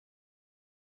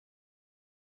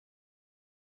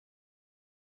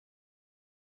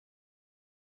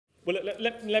Well,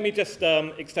 let me just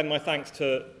extend my thanks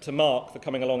to Mark for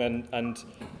coming along and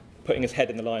putting his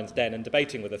head in the lion's den and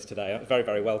debating with us today. Very,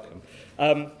 very welcome.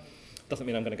 Doesn't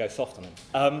mean I'm going to go soft on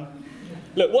him.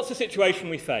 Look, what's the situation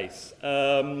we face?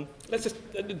 Let's just,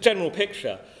 a general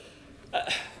picture.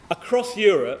 Across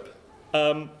Europe,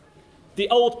 the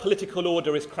old political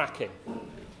order is cracking.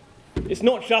 It's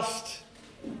not just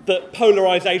that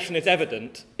polarisation is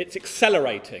evident, it's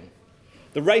accelerating.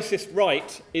 The racist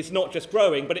right is not just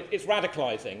growing, but it's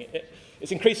radicalising.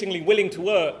 It's increasingly willing to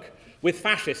work with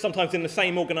fascists, sometimes in the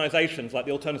same organisations like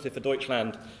the Alternative for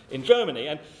Deutschland in Germany.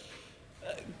 And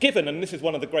given, and this is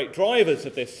one of the great drivers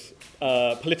of this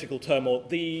political turmoil,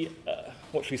 the,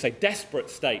 what should we say, desperate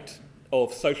state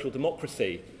of social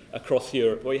democracy across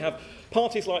Europe, where you have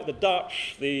parties like the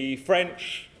Dutch, the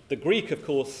French, the Greek, of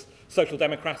course, social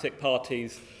democratic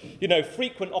parties, you know,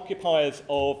 frequent occupiers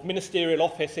of ministerial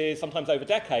offices, sometimes over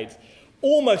decades,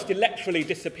 almost electorally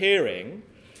disappearing.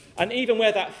 And even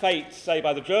where that fate, say,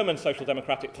 by the German Social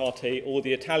Democratic Party or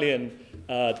the Italian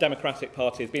Democratic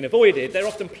Party has been avoided, they're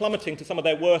often plummeting to some of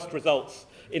their worst results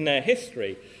in their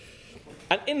history.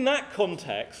 And in that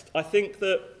context, I think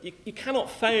that you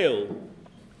cannot fail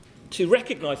to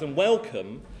recognise and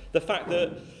welcome the fact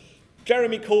that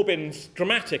Jeremy Corbyn's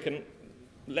dramatic and,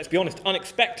 let's be honest,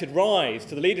 unexpected rise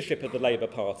to the leadership of the Labour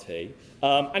Party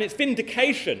and its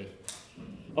vindication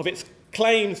of its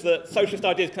claims that socialist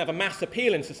ideas can have a mass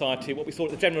appeal in society, what we saw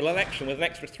at the general election with an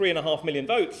extra 3.5 million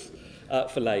votes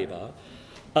for Labour,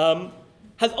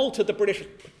 has altered the British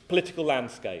political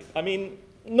landscape. I mean,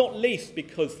 not least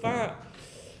because that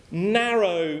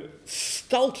narrow,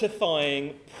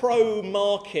 stultifying,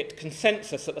 pro-market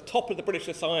consensus at the top of the British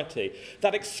society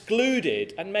that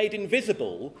excluded and made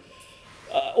invisible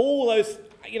all those,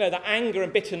 you know, the anger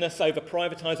and bitterness over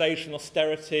privatisation,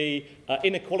 austerity,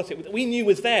 inequality that we knew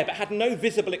was there but had no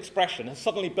visible expression has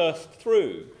suddenly burst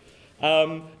through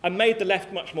and made the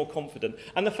left much more confident.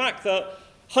 And the fact that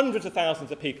hundreds of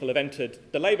thousands of people have entered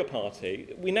the Labour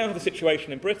Party, we now have a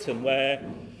situation in Britain where,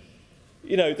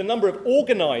 you know, the number of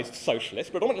organised socialists,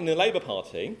 predominantly in the Labour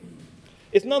Party,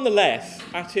 is nonetheless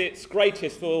at its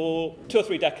greatest for 2 or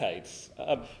 3 decades.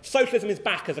 Socialism is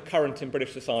back as a current in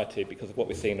British society because of what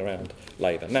we're seeing around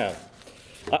Labour. Now,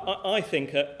 I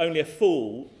think only a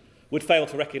fool would fail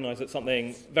to recognise that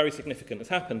something very significant has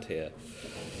happened here.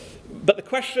 But the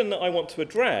question that I want to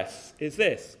address is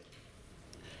this.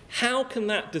 How can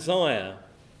that desire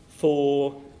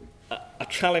for a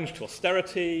challenge to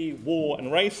austerity, war and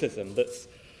racism that's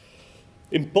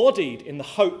embodied in the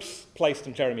hopes placed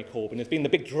on Jeremy Corbyn has been the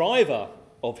big driver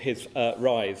of his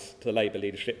rise to the Labour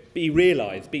leadership, be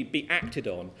realised, be acted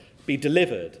on, be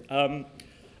delivered? I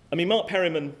mean, Mark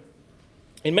Perryman,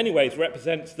 in many ways,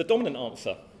 represents the dominant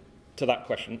answer to that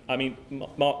question. I mean,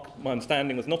 Mark, my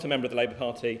understanding, was not a member of the Labour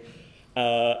Party,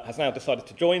 has now decided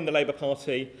to join the Labour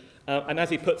Party, and as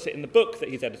he puts it in the book that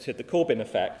he's edited, The Corbyn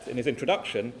Effect, in his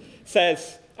introduction,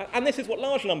 says, and this is what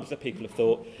large numbers of people have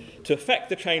thought, to effect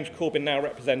the change Corbyn now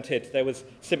represented, there was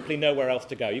simply nowhere else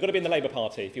to go. You've got to be in the Labour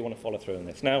Party if you want to follow through on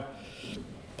this. Now,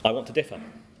 I want to differ.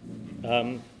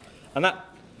 And that,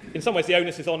 in some ways, the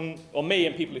onus is on me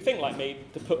and people who think like me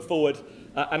to put forward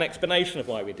an explanation of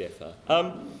why we differ.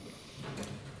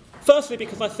 Firstly,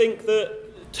 because I think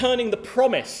that turning the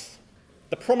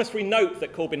promissory note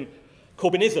that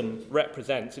Corbynism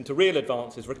represents into real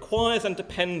advances requires and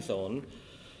depends on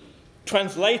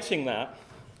translating that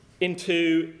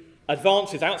into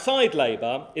advances outside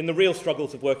Labour in the real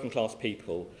struggles of working class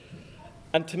people.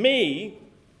 And to me,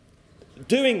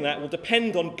 doing that will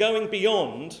depend on going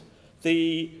beyond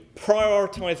the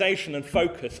prioritisation and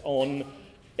focus on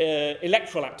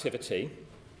electoral activity,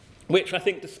 which I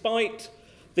think, despite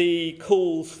the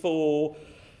calls for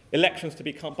elections to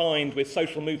be combined with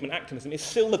social movement activism, is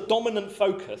still the dominant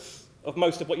focus of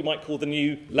most of what you might call the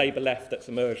new Labour left that's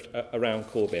emerged around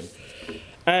Corbyn.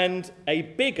 And a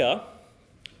bigger,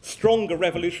 stronger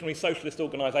revolutionary socialist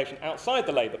organisation outside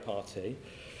the Labour Party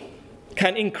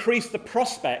can increase the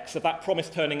prospects of that promise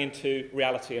turning into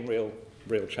reality and real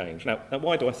change. Now,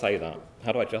 why do I say that?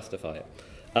 How do I justify it?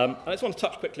 I just want to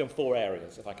touch quickly on 4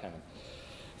 areas, if I can.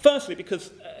 Firstly,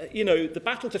 because you know, the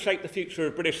battle to shape the future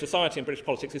of British society and British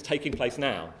politics is taking place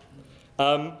now.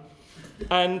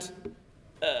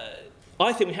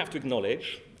 I think we have to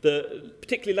acknowledge that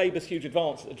particularly Labour's huge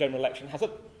advance at the general election has a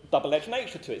double-edged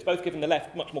nature to it. It's both given the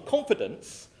left much more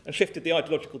confidence and shifted the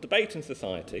ideological debate in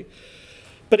society,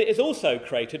 but it has also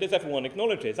created, as everyone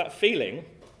acknowledges, that feeling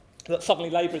that suddenly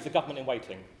Labour is a government in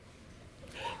waiting.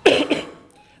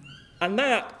 And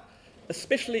that,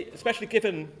 especially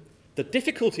given the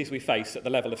difficulties we face at the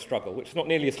level of struggle, which is not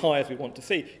nearly as high as we want to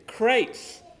see,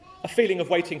 creates a feeling of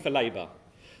waiting for Labour.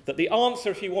 That the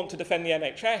answer, if you want to defend the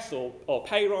NHS or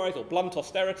pay rise or blunt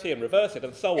austerity and reverse it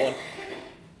and so on,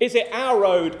 is it our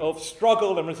road of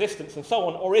struggle and resistance and so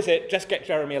on, or is it just get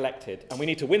Jeremy elected? And we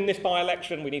need to win this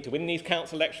by-election, we need to win these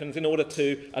council elections in order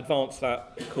to advance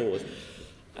that cause.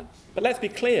 But let's be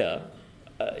clear,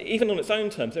 even on its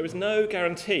own terms, there is no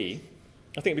guarantee.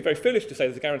 I think it would be very foolish to say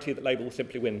there's a guarantee that Labour will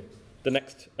simply win the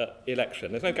next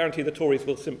election. There's no guarantee the Tories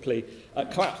will simply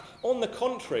collapse. On the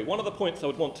contrary, one of the points I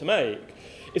would want to make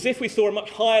is if we saw a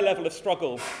much higher level of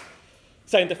struggle,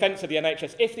 say in defence of the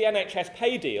NHS, if the NHS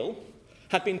pay deal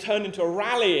had been turned into a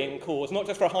rallying cause, not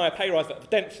just for a higher pay rise, but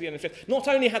potentially the NHS, not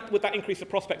only would that increase the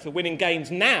prospects of winning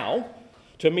gains now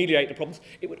to ameliorate the problems,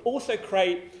 it would also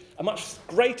create a much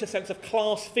greater sense of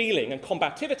class feeling and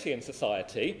combativity in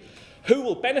society. Who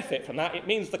will benefit from that? It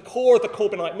means the core of the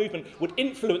Corbynite movement would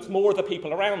influence more of the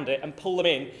people around it and pull them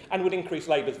in and would increase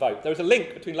Labour's vote. There is a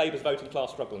link between Labour's vote and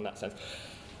class struggle in that sense.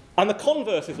 And the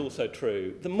converse is also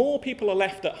true. The more people are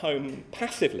left at home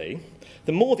passively,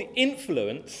 the more the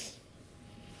influence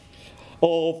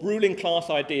of ruling class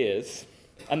ideas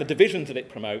and the divisions that it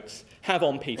promotes have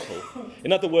on people.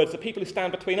 In other words, the people who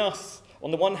stand between us,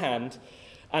 on the one hand,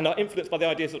 and are influenced by the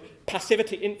ideas that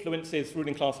passivity influences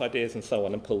ruling class ideas and so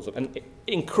on and pulls them, and it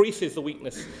increases the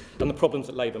weakness and the problems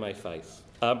that Labour may face.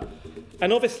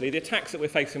 And obviously, the attacks that we're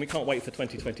facing, we can't wait for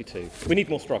 2022. We need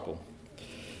more struggle.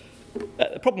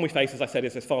 The problem we face, as I said,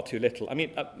 is there's far too little. I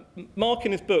mean, Mark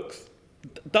in his books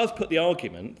does put the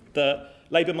argument that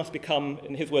Labour must become,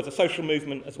 in his words, a social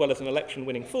movement as well as an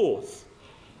election-winning force.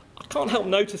 I can't help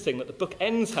noticing that the book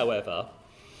ends, however,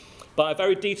 by a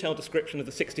very detailed description of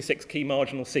the 66 key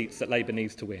marginal seats that Labour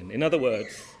needs to win. In other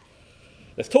words,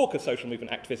 there's talk of social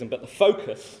movement activism, but the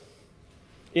focus,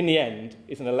 in the end,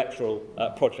 is an electoral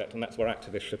project, and that's where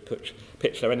activists should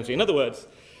pitch their energy. In other words,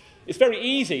 it's very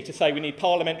easy to say we need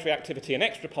parliamentary activity and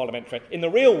extra parliamentary. In the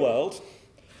real world,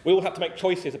 we will have to make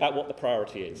choices about what the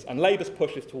priority is, and Labour's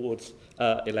push is towards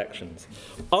elections.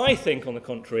 I think, on the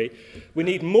contrary, we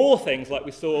need more things like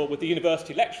we saw with the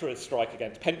university lecturers' strike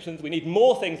against pensions. We need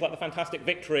more things like the fantastic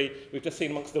victory we've just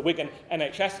seen amongst the Wigan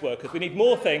NHS workers. We need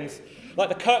more things like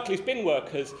the Kirklees bin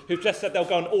workers who've just said they'll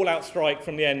go on all-out strike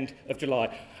from the end of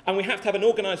July. And we have to have an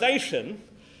organisation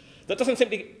that doesn't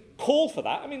simply call for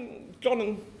that. I mean,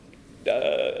 John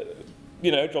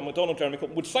McDonnell, Jeremy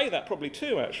Corbyn would say that probably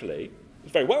too, actually.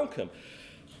 It's very welcome.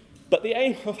 But the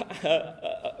aim of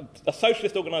a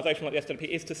socialist organisation like the SNP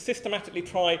is to systematically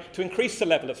try to increase the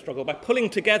level of struggle by pulling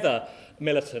together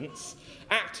militants,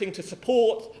 acting to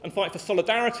support and fight for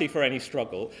solidarity for any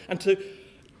struggle, and to,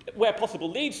 where possible,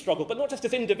 lead struggle, but not just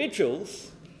as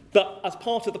individuals, but as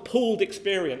part of the pooled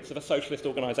experience of a socialist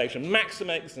organisation,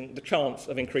 maximising the chance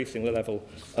of increasing the level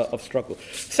of struggle.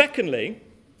 Secondly,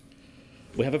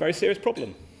 we have a very serious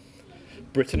problem.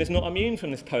 Britain is not immune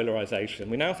from this polarisation.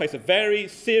 We now face a very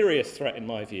serious threat, in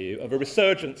my view, of a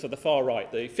resurgence of the far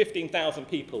right, the 15,000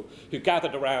 people who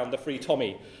gathered around the Free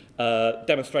Tommy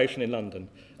demonstration in London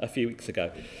a few weeks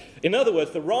ago. In other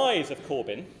words, the rise of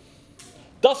Corbyn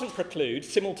doesn't preclude,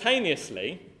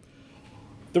 simultaneously,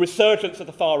 the resurgence of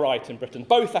the far right in Britain.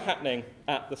 Both are happening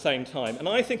at the same time. And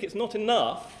I think it's not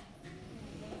enough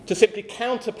to simply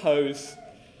counterpose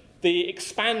the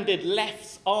expanded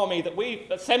left's army that we've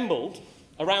assembled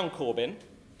around Corbyn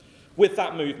with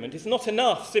that movement. It's not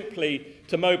enough simply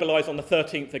to mobilise on the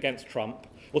 13th against Trump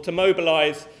or to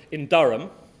mobilise in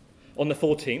Durham on the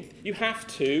 14th. You have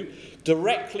to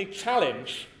directly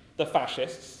challenge the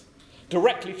fascists,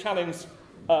 directly challenge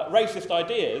racist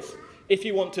ideas if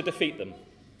you want to defeat them.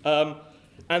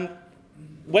 And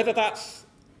whether that's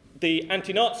the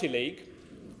Anti-Nazi League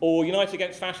or United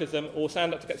Against Fascism or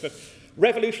Stand Up Against Fascism,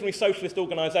 revolutionary socialist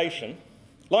organisation,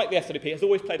 like the SDP, has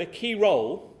always played a key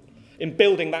role in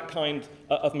building that kind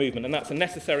of movement, and that's a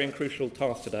necessary and crucial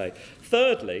task today.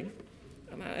 Thirdly,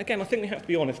 and again, I think we have to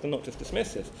be honest and not just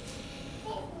dismiss this,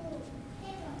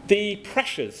 the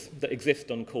pressures that exist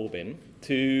on Corbyn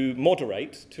to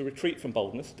moderate, to retreat from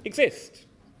boldness, exist.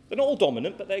 They're not all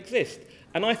dominant, but they exist.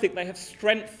 And I think they have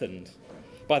strengthened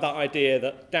by that idea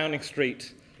that Downing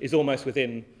Street is almost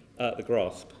within the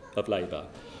grasp of Labour.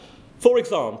 For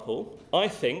example, I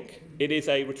think it is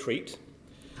a retreat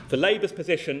for Labour's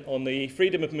position on the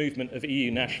freedom of movement of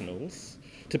EU nationals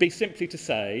to be simply to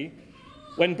say,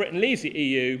 when Britain leaves the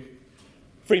EU,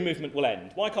 free movement will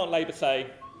end. Why can't Labour say,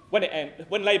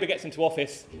 when Labour gets into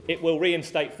office, it will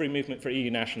reinstate free movement for EU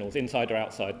nationals, inside or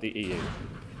outside the EU?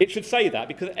 It should say that,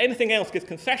 because anything else gives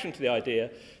concession to the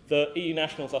idea that EU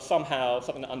nationals are somehow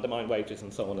something that undermine wages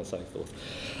and so on and so forth.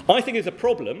 I think it's a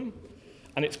problem.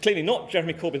 and it's clearly not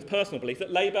Jeremy Corbyn's personal belief,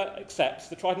 that Labour accepts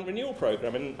the Trident renewal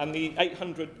programme and the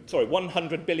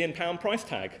 £100 billion price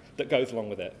tag that goes along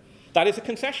with it. That is a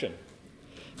concession.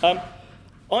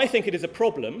 I think it is a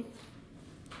problem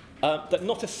that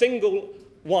not a single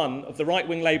one of the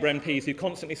right-wing Labour MPs who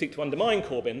constantly seek to undermine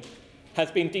Corbyn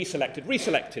has been deselected,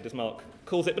 reselected, as Mark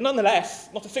calls it, but nonetheless,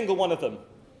 not a single one of them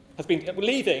has been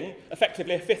leaving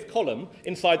effectively a fifth column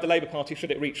inside the Labour Party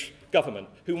should it reach government,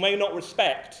 who may not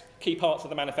respect key parts of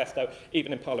the manifesto,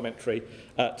 even in parliamentary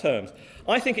terms.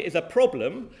 I think it is a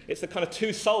problem. It's the kind of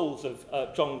two souls of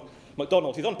John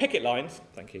McDonnell. He's on picket lines,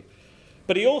 thank you,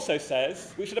 but he also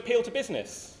says we should appeal to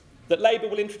business, that Labour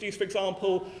will introduce, for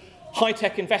example,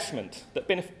 high-tech investment that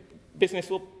business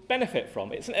will benefit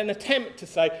from. It's an attempt to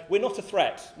say, we're not a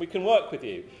threat, we can work with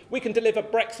you. We can deliver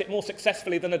Brexit more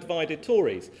successfully than the divided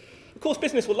Tories. Of course,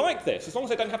 business will like this, as long as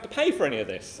they don't have to pay for any of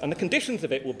this. And the conditions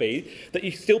of it will be that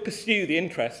you still pursue the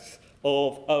interests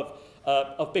of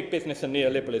big business and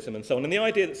neoliberalism and so on. And the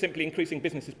idea that simply increasing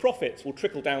businesses' profits will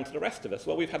trickle down to the rest of us,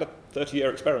 well, we've had a 30-year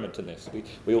experiment in this.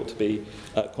 We ought to be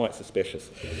quite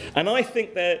suspicious. And I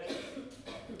think that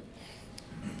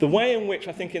the way in which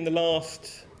I think in the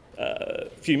last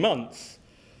few months,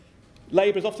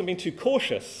 Labour has often been too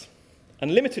cautious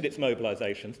and limited its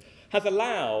mobilisations, has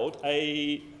allowed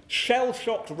a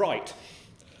shell-shocked right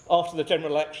after the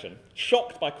general election,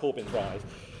 shocked by Corbyn's rise,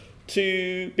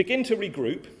 to begin to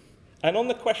regroup, and on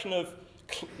the question of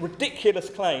ridiculous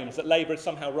claims that Labour is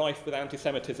somehow rife with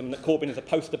anti-Semitism, that Corbyn is a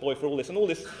poster boy for all this and all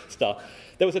this stuff,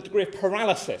 there was a degree of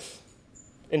paralysis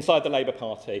inside the Labour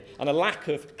Party and a lack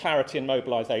of clarity and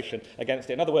mobilisation against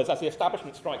it. In other words, as the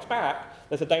establishment strikes back,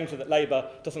 there's a danger that Labour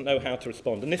doesn't know how to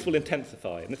respond. And this will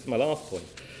intensify, and this is my last point.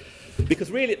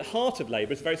 Because really at the heart of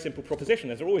Labour is a very simple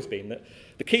proposition, as there always been, that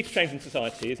the key to change in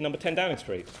society is number 10 Downing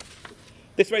Street.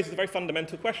 This raises a very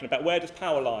fundamental question about where does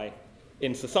power lie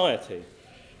in society.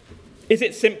 Is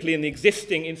it simply in the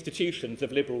existing institutions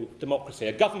of liberal democracy?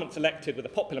 A government's elected with a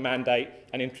popular mandate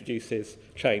and introduces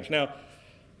change. Now,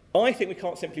 I think we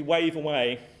can't simply wave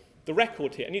away the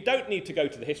record here. And you don't need to go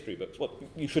to the history books. Well,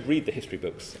 you should read the history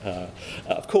books,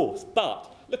 of course.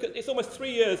 But look, it's almost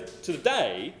 3 years to the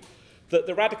day that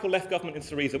the radical left government in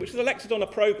Syriza, which was elected on a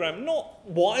programme not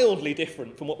wildly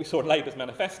different from what we saw in Labour's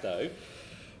manifesto,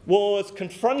 was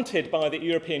confronted by the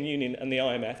European Union and the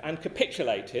IMF and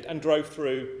capitulated and drove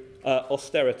through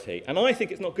austerity. And I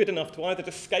think it's not good enough to either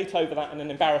just skate over that in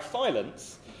an embarrassed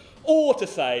silence or to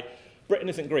say Britain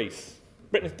isn't Greece.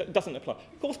 Britain doesn't apply.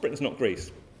 Of course Britain's not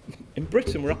Greece. In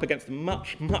Britain we're up against a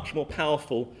much, much more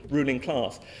powerful ruling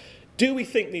class. Do we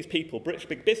think these people, British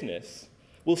big business,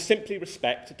 will simply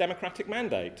respect a democratic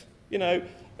mandate? You know,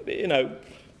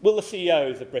 will the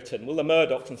CEOs of Britain, will the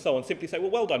Murdochs and so on simply say,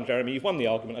 well done, Jeremy, you've won the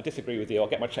argument, I disagree with you, I'll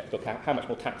get my chequebook out, how much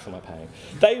more tax am I paying?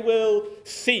 They will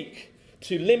seek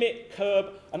to limit,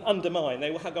 curb and undermine. They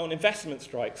will go on investment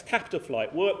strikes, capital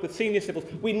flight, work with senior civils.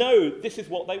 We know this is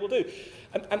what they will do.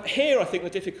 And here I think the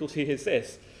difficulty is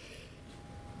this.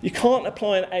 You can't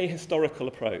apply an ahistorical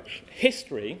approach.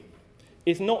 History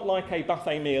is not like a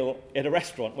buffet meal in a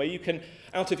restaurant where you can,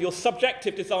 out of your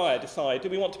subjective desire, decide, do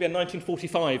we want to be a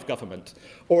 1945 government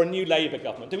or a new Labour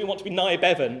government? Do we want to be Nye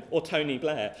Bevan or Tony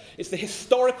Blair? It's the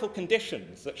historical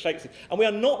conditions that shapes it. And we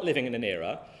are not living in an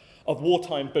era of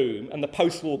wartime boom and the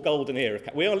post-war golden era.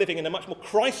 We are living in a much more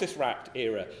crisis-racked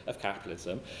era of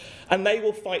capitalism, and they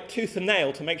will fight tooth and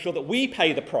nail to make sure that we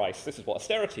pay the price. This is what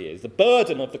austerity is. The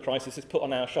burden of the crisis is put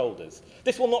on our shoulders.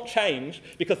 This will not change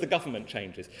because the government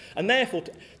changes. And therefore,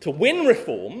 to win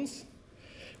reforms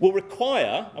will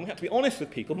require, and we have to be honest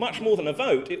with people, much more than a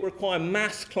vote, it will require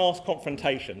mass class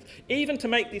confrontations. Even to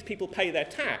make these people pay their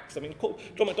tax, I mean,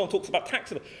 John McDonnell talks about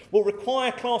tax, will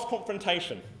require class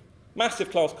confrontation.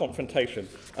 Massive class confrontation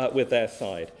with their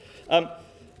side.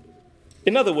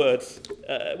 In other words,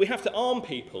 we have to arm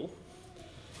people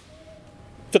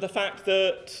for the fact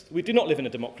that we do not live in a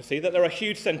democracy, that there are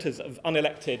huge centres of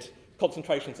unelected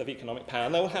concentrations of economic power,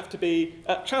 and they will have to be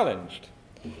challenged.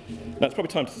 Now, it's probably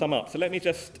time to sum up, so let me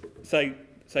just say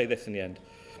this in the end.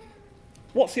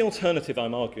 What's the alternative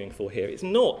I'm arguing for here? It's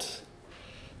not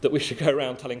that we should go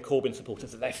around telling Corbyn supporters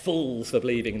that they're fools for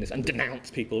believing in this and denounce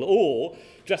people, or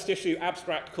just issue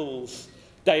abstract calls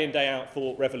day in, day out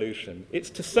for revolution.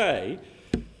 It's to say,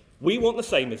 we want the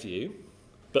same as you,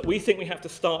 but we think we have to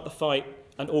start the fight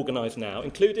and organise now,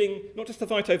 including not just the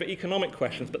fight over economic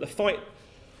questions, but the fight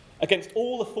against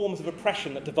all the forms of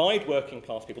oppression that divide working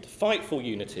class people, to fight for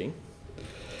unity,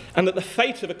 and that the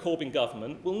fate of a Corbyn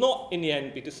government will not, in the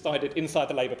end, be decided inside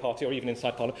the Labour Party or even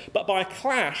inside Parliament, but by a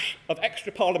clash of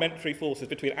extra-parliamentary forces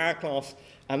between our class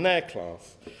and their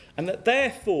class. And that,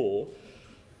 therefore,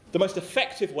 the most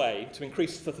effective way to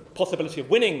increase the possibility of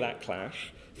winning that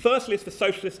clash, firstly, is for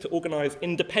socialists to organise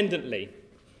independently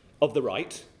of the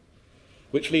right,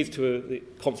 which leads to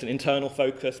a constant internal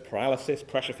focus, paralysis,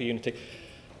 pressure for unity.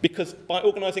 Because by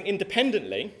organising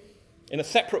independently, in a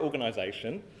separate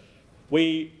organisation,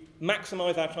 we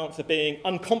maximise our chance of being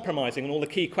uncompromising on all the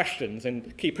key questions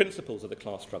and key principles of the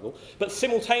class struggle, but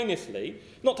simultaneously,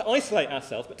 not to isolate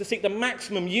ourselves, but to seek the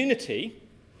maximum unity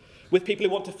with people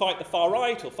who want to fight the far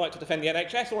right or fight to defend the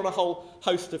NHS or on a whole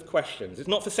host of questions. It's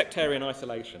not for sectarian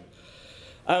isolation.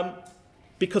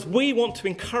 Because we want to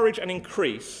encourage and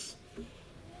increase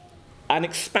and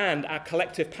expand our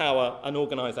collective power and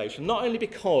organisation, not only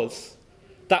because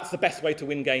that's the best way to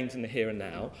win games in the here and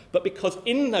now, but because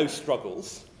in those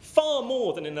struggles, far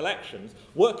more than in elections,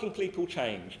 working people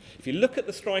change. If you look at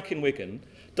the strike in Wigan,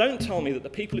 don't tell me that the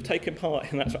people who've taken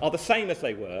part in that are the same as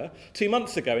they were 2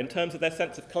 months ago in terms of their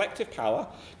sense of collective power,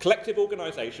 collective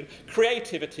organisation,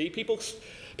 creativity, people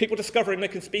discovering they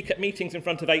can speak at meetings in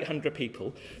front of 800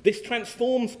 people. This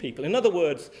transforms people. In other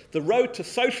words, the road to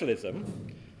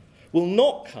socialism will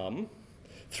not come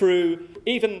through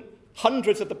even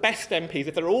hundreds of the best MPs,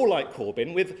 if they're all like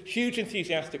Corbyn, with huge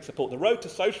enthusiastic support. The road to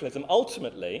socialism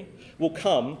ultimately will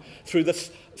come through the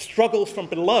struggles from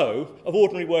below of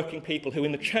ordinary working people who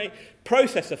in the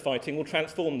process of fighting will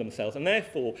transform themselves. And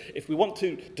therefore, if we want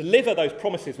to deliver those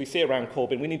promises we see around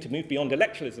Corbyn, we need to move beyond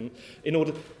electoralism in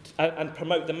order to, and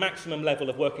promote the maximum level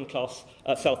of working class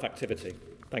self-activity.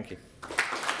 Thank you.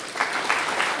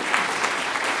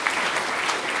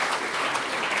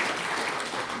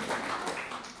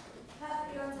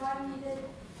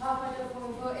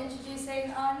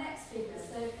 Our next speaker.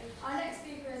 So our next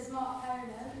speaker is Mark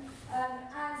Perryman.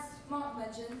 As Mark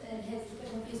mentioned in his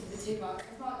piece of the two Mark,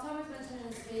 as Mark Thomas mentioned in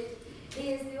his speech, he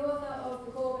is the author of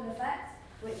The Corbyn Effect,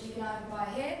 which you can either buy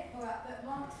here or at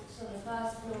Bookmarks, which is on the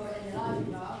first floor in the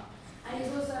library bar. And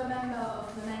he's also a member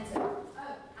of Momentum.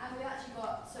 Oh, and we've actually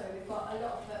got, we've got a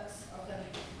lot of books of them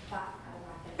back at the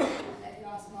back end. If you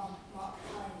ask Mark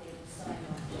kindly to sign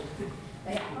one.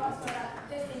 But yeah, Mark's got about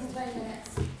 15 to 20 minutes.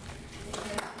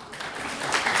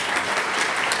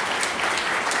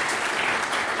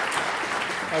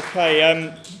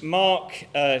 Okay, Mark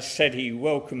said he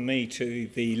welcomed me to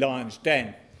the Lion's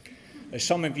Den. As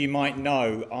some of you might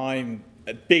know,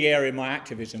 a big area of my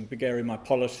activism, a big area of my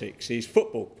politics is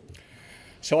football.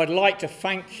 So I'd like to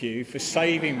thank you for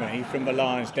saving me from the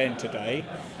Lion's Den today,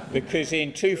 because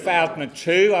in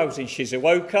 2002 I was in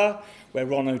Shizuoka, where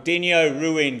Ronaldinho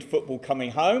ruined football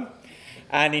coming home.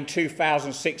 And in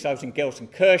 2006 I was in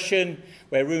Gelsenkirchen,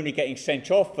 where Rooney getting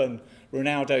sent off and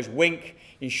Ronaldo's wink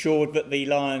ensured that the Free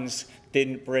Lions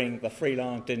didn't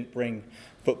bring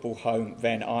football home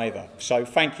then either. So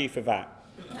thank you for that.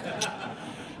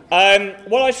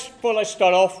 What I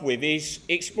start off with is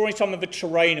exploring some of the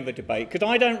terrain of the debate, because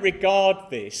I don't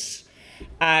regard this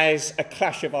as a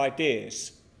clash of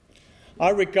ideas. I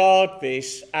regard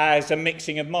this as a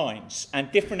mixing of minds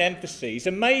and different emphases,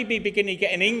 and maybe beginning to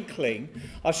get an inkling.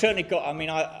 I've certainly got,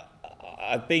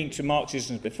 I've been to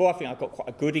Marxism before. I think I've got quite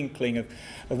a good inkling of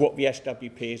what the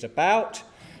SWP is about,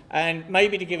 and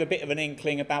maybe to give a bit of an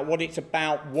inkling about what it's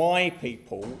about, why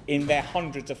people in their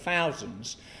hundreds of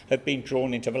thousands have been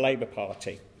drawn into the Labour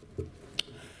Party.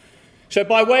 So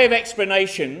by way of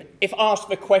explanation, if asked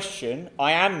the question,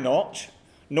 I am not,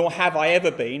 nor have I ever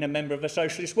been, a member of the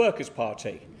Socialist Workers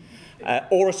Party,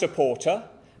 or a supporter.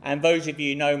 And those of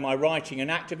you who know my writing and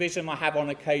activism, I have on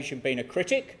occasion been a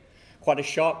critic, quite a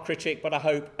sharp critic, but I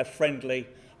hope a friendly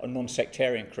and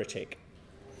non-sectarian critic.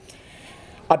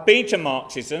 I've been to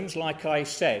Marxisms, like I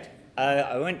said.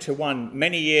 I went to one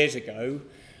many years ago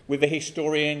with the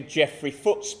historian Geoffrey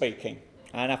Foote speaking.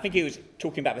 And I think he was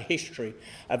talking about the history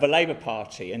of the Labour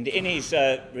Party. And in his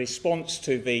response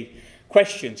to the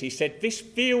questions, he said, this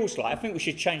feels like, I think we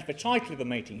should change the title of the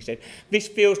meeting, he said, this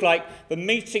feels like the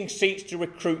meeting seeks to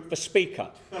recruit the speaker.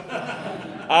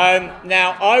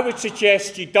 Now, I would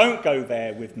suggest you don't go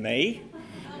there with me,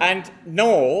 and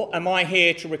nor am I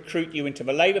here to recruit you into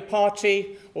the Labour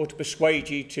Party or to persuade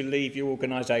you to leave your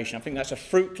organisation. I think that's a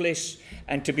fruitless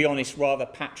and, to be honest, rather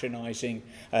patronising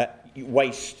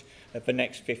waste of the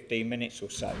next 15 minutes or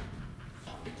so.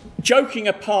 Joking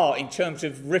apart in terms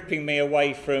of ripping me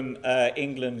away from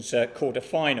England's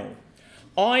quarter-final,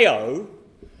 I owe,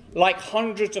 like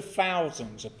hundreds of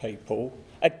thousands of people,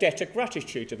 a debt of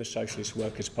gratitude to the Socialist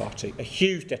Workers Party, a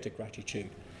huge debt of gratitude.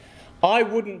 I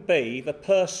wouldn't be the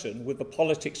person with the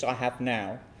politics I have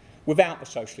now without the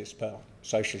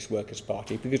Socialist Workers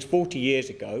Party, because 40 years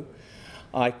ago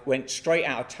I went straight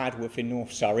out of Tadworth in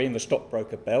North Surrey in the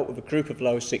stockbroker belt with a group of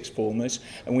lower sixth formers,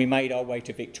 and we made our way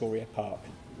to Victoria Park.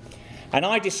 And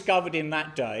I discovered in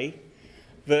that day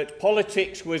that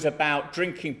politics was about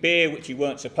drinking beer which you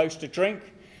weren't supposed to drink,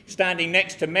 standing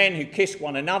next to men who kissed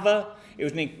one another. It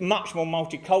was a much more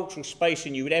multicultural space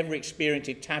than you would ever experience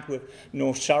in Tadworth,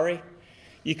 North Surrey.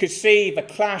 You could see the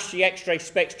Clash, the X-Ray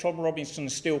Specs, Tom Robinson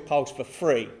and Steel Pulse for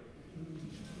free.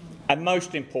 And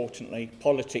most importantly,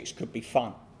 politics could be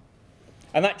fun.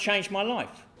 And that changed my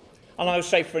life. And I would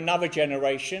say for another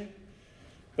generation,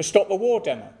 the Stop the War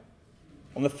demo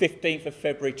on the 15th of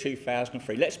February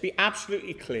 2003. Let's be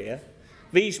absolutely clear,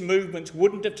 these movements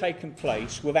wouldn't have taken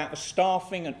place without the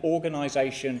staffing and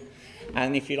organisation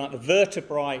and, if you like, the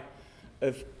vertebrae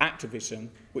of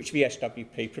activism which the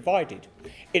SWP provided.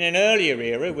 In an earlier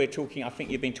era, we're talking, I think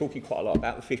you've been talking quite a lot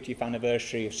about the 50th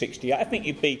anniversary of 68. I think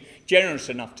you'd be generous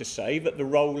enough to say that the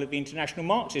role of the International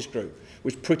Marxist Group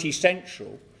was pretty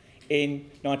central in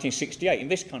 1968 in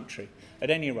this country, at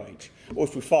any rate. Or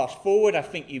if we fast forward, I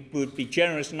think you would be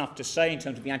generous enough to say, in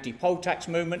terms of the anti-poll tax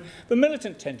movement, the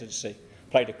militant tendency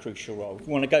played a crucial role. If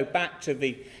we want to go back to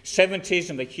the 70s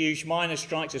and the huge miners'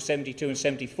 strikes of 72 and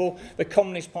 74, the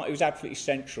Communist Party was absolutely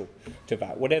central to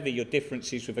that. Whatever your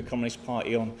differences with the Communist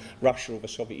Party on Russia or the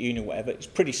Soviet Union or whatever, it's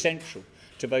pretty central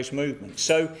to those movements.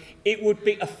 So it would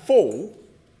be a fool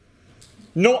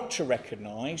not to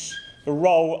recognise the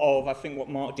role of, I think, what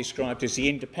Mark described as the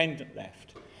independent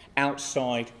left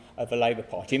outside of the Labour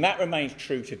Party. And that remains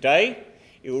true today.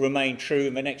 It will remain true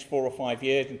in the next 4 or 5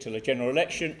 years until a general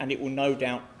election, and it will no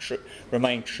doubt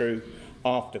remain true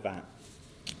after that.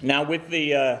 Now,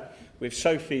 with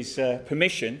Sophie's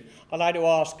permission, I'd like to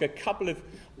ask a couple of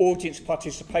audience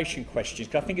participation questions,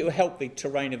 because I think it will help the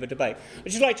terrain of the debate.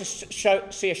 I'd just like to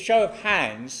see a show of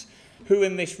hands who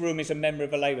in this room is a member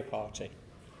of the Labour Party.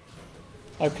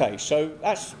 OK, so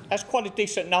that's quite a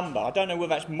decent number. I don't know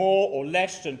whether that's more or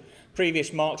less than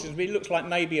previous Marxism, but it looks like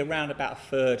maybe around about a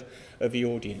third of the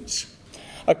audience.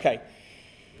 OK.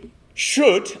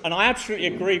 Should, and I absolutely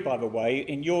agree, by the way,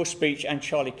 in your speech and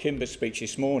Charlie Kimber's speech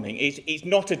this morning, it's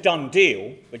not a done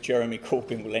deal that Jeremy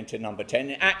Corbyn will enter number 10.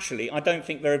 And actually, I don't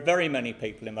think there are very many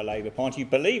people in the Labour Party who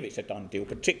believe it's a done deal,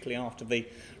 particularly after the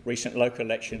recent local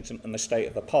elections and the state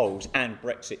of the polls and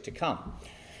Brexit to come.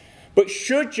 But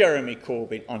should Jeremy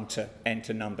Corbyn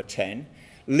enter number 10,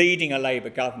 leading a Labour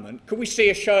government, could we see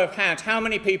a show of hands? How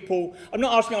many people, I'm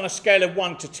not asking on a scale of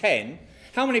 1 to 10,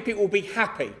 how many people will be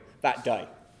happy that day?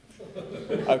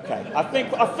 OK, I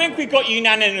think we've got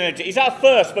unanimity. Is that a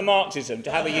first for Marxism,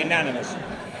 to have a unanimous,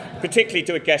 particularly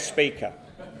to a guest speaker?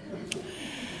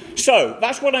 So,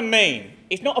 that's what I mean.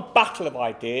 It's not a battle of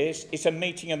ideas, it's a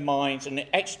meeting of minds and an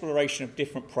exploration of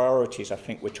different priorities I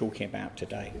think we're talking about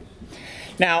today.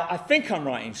 Now, I think I'm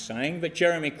right in saying that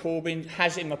Jeremy Corbyn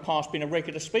has in the past been a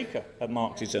regular speaker at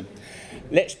Marxism.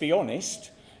 Let's be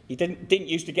honest, he didn't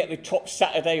used to get the top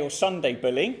Saturday or Sunday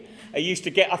billing. I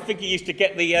think he used to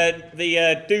get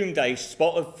the Doomsday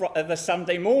spot of a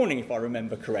Sunday morning, if I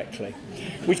remember correctly,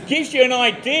 which gives you an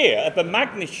idea of the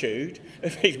magnitude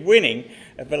of his winning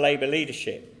of the Labour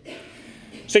leadership.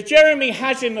 So Jeremy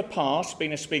has in the past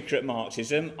been a speaker at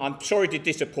Marxism. I'm sorry to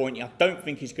disappoint you. I don't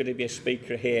think he's going to be a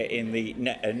speaker here in the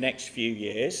next few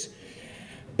years.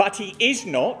 But he is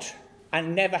not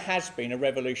and never has been a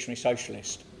revolutionary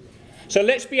socialist. So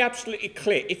let's be absolutely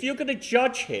clear. If you're going to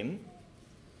judge him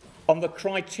on the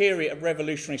criteria of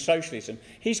revolutionary socialism,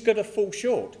 he's going to fall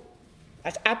short.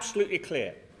 That's absolutely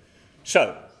clear.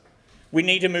 So we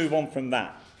need to move on from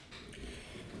that.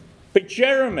 But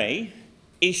Jeremy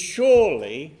is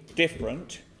surely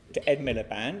different to Ed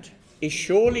Miliband, is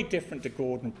surely different to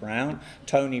Gordon Brown,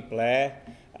 Tony Blair,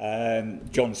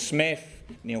 John Smith,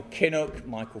 Neil Kinnock,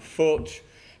 Michael Foot,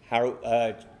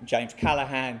 James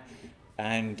Callaghan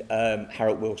and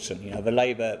Harold Wilson, you know, the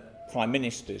Labour Prime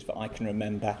Ministers that I can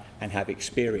remember and have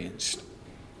experienced.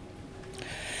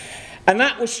 And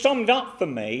that was summed up for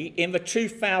me in the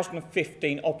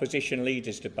 2015 opposition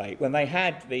leaders debate, when they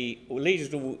had the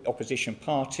leaders of all opposition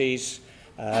parties,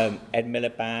 Ed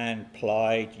Miliband,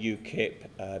 Plaid,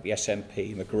 UKIP, the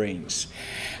SNP, the Greens.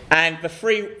 And the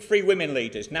three women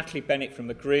leaders, Natalie Bennett from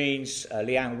the Greens,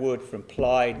 Leanne Wood from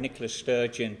Plaid, Nicola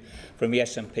Sturgeon from the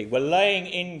SNP, were laying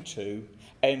into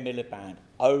Ed Miliband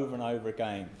over and over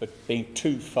again for being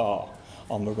too far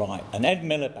on the right. And Ed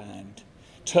Miliband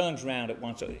turns round at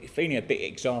once, feeling a bit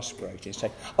exasperated, and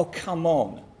says, "Oh, come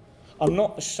on, I'm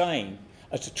not the same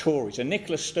as the Tories." And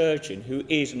Nicola Sturgeon, who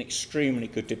is an extremely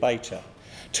good debater,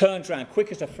 turns around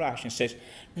quick as a flash and says,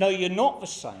 "No, you're not the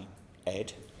same,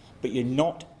 Ed, but you're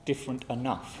not different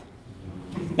enough."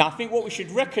 Now, I think what we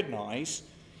should recognise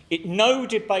is no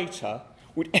debater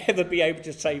would ever be able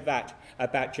to say that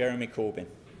about Jeremy Corbyn.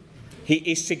 He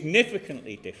is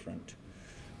significantly different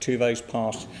to those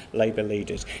past Labour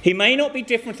leaders. He may not be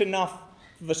different enough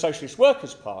for the Socialist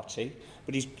Workers Party,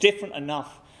 but he's different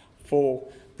enough for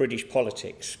British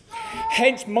politics.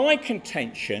 Hence, my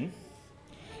contention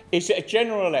is that a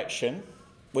general election,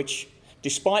 which,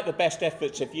 despite the best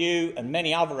efforts of you and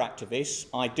many other activists,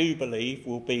 I do believe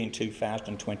will be in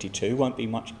 2022, won't be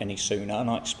much any sooner, and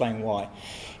I'll explain why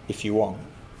if you want.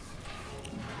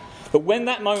 But when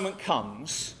that moment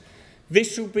comes,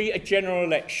 this will be a general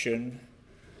election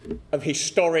of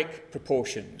historic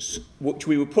proportions, which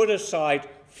we will put aside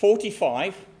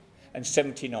 45 and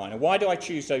 79. And why do I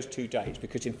choose those 2 dates?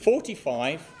 Because in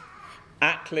 45,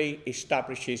 Attlee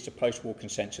establishes the post-war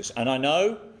consensus. And I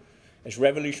know, as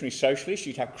revolutionary socialists,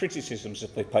 you'd have criticisms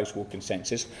of the post-war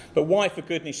consensus, but why, for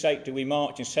goodness sake, do we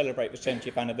march and celebrate the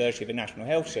 70th anniversary of the National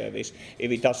Health Service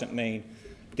if it doesn't mean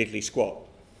diddly squat?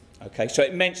 Okay, so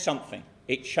it meant something.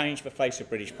 It changed the face of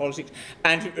British politics,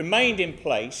 and it remained in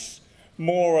place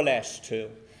more or less till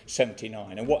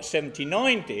 79. And what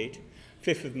 79 did,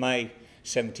 5th of May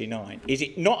 79, is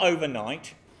it not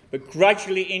overnight, but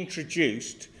gradually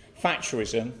introduced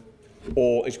Thatcherism,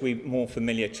 or as we more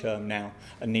familiar term now,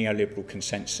 a neoliberal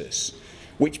consensus,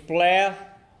 which Blair,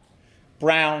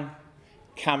 Brown,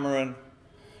 Cameron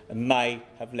and May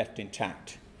have left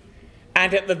intact.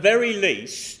 And at the very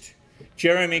least,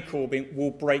 Jeremy Corbyn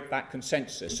will break that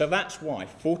consensus. So that's why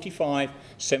 45,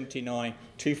 79,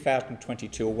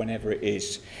 2022, or whenever it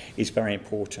is very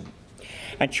important.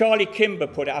 And Charlie Kimber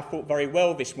put it, I thought, very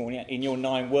well this morning in your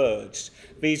 9 words.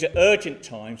 These are urgent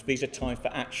times, these are times for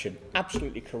action.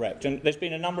 Absolutely correct. And there's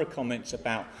been a number of comments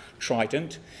about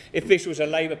Trident. If this was a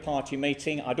Labour Party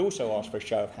meeting, I'd also ask for a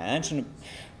show of hands. And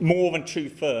more than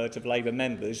 2/3 of Labour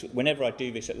members, whenever I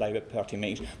do this at Labour Party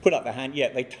meetings, put up their hand, yeah,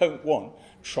 they don't want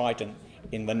Trident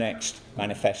in the next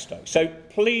manifesto. So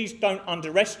please don't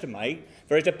underestimate,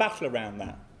 there is a battle around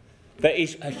that. There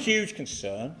is a huge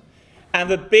concern. And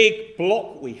the big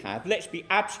block we have, let's be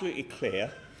absolutely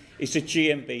clear, is the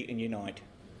GMB and Unite.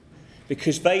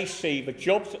 Because they see the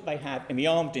jobs that they have in the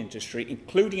arms industry,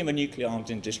 including in the nuclear arms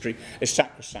industry, as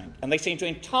sacrosanct. And they seem to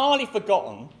have entirely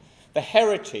forgotten the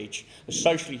heritage of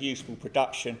socially useful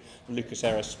production, the Lucas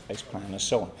Aerospace Plan and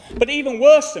so on. But even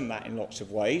worse than that in lots of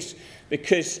ways,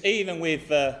 because even with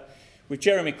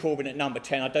Jeremy Corbyn at number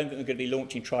 10, I don't think we're going to be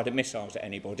launching Trident missiles at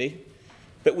anybody.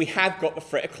 But we have got the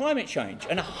threat of climate change.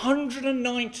 And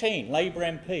 119 Labour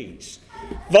MPs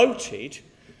voted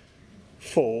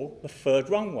for the third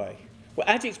runway. Well,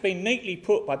 as it's been neatly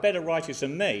put by better writers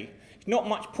than me, it's not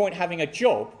much point having a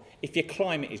job if your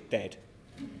climate is dead.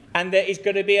 And there is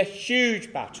going to be a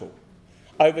huge battle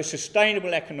over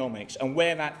sustainable economics and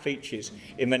where that features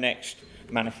in the next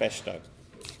manifesto.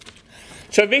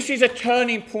 So this is a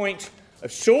turning point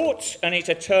of sorts, and it's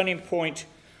a turning point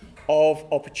of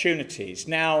opportunities.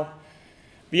 Now,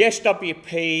 the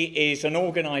SWP is an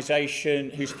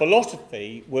organisation whose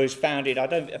philosophy was founded, I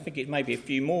think it may be a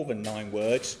few more than 9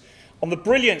 words, on the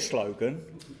brilliant slogan,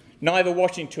 neither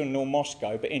Washington nor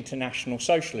Moscow, but international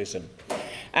socialism.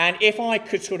 And if I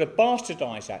could sort of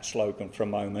bastardise that slogan for a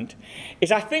moment,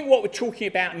 is I think what we're talking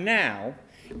about now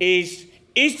is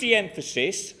the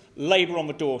emphasis Labour on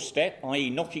the doorstep, i.e.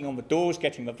 knocking on the doors,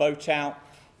 getting the vote out,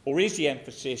 or is the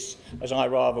emphasis, as I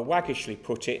rather waggishly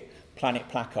put it, planet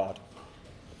placard?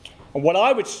 And what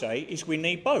I would say is we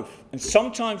need both. And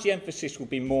sometimes the emphasis will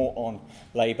be more on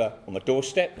Labour on the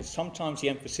doorstep, and sometimes the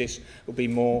emphasis will be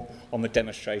more on the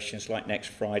demonstrations like next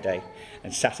Friday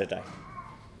and Saturday.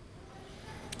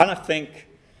 And I think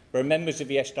there are members of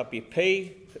the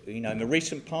SWP, in the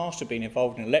recent past have been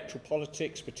involved in electoral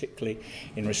politics, particularly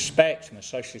in Respect and the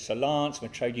Socialist Alliance and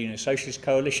the Trade Union Socialist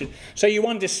Coalition. So you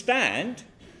understand,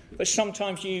 but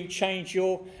sometimes you change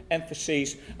your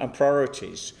emphases and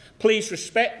priorities. Please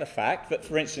respect the fact that,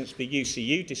 for instance, the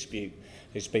UCU dispute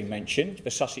has been mentioned.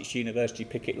 The Sussex University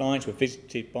picket lines were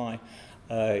visited by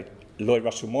Lloyd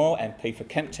Russell-Moyle, MP for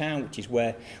Kemptown,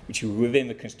 which was within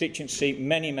the constituency.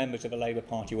 Many members of the Labour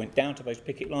Party went down to those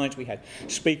picket lines. We had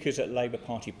speakers at Labour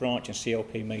Party branch and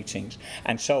CLP meetings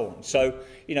and so on. So,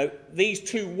 these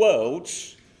two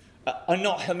worlds are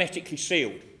not hermetically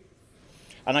sealed.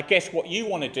 And I guess what you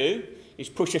want to do is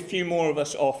push a few more of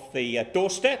us off the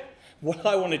doorstep. What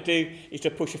I want to do is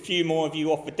to push a few more of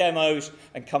you off the demos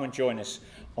and come and join us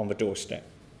on the doorstep.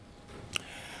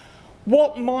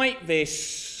 What might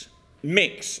this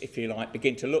mix, if you like,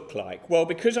 begin to look like? Well,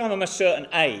 because I'm of a certain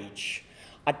age,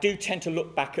 I do tend to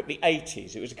look back at the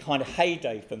 80s. It was a kind of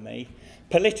heyday for me,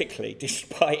 politically,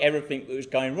 despite everything that was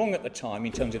going wrong at the time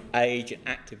in terms of age and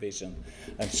activism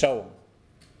and so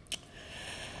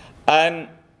on.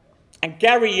 And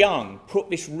Gary Young put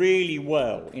this really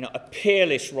well, you know, a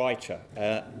peerless writer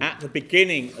at the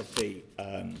beginning of the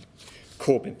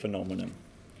Corbyn phenomenon.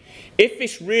 If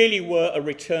this really were a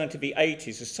return to the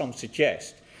 80s, as some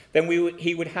suggest, then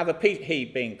he would have a peace, he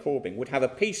being Corbyn, would have a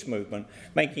peace movement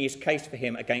making his case for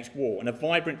him against war, and a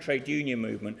vibrant trade union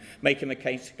movement making the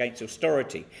case against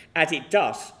austerity. As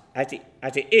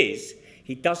it is,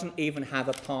 he doesn't even have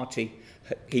a party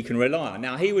he can rely on.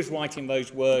 Now, he was writing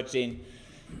those words in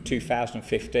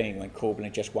 2015 when Corbyn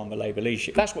had just won the Labour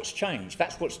leadership. That's what's changed.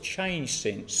 That's what's changed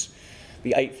since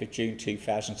the 8th of June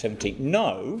 2017.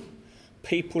 No,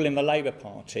 people in the Labour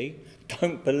Party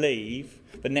don't believe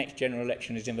the next general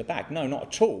election is in the bag. No, not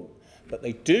at all. But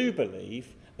they do believe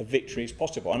a victory is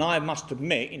possible. And I must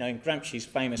admit, you know, in Gramsci's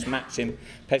famous maxim,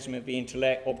 pessimism of the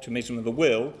intellect, optimism of the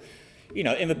will, you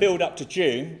know, in the build-up to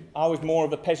June, I was more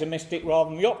of a pessimistic rather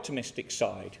than the optimistic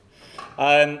side.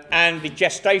 And the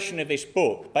gestation of this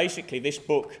book, basically this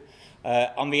book,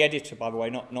 I'm the editor, by the way,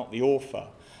 not the author,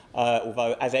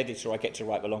 although as editor I get to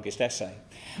write the longest essay,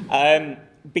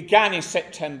 began in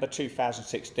September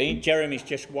 2016. Jeremy's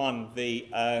just won the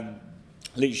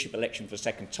leadership election for the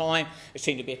second time. There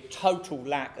seemed to be a total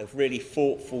lack of really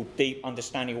thoughtful, deep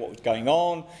understanding of what was going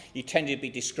on. You tended to be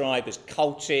described as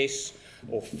cultists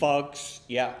or thugs,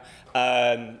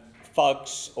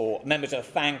 thugs or members of a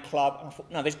fan club. And I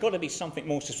thought, no, there's got to be something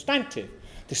more substantive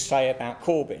to say about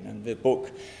Corbyn. And the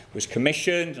book was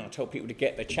commissioned, and I told people to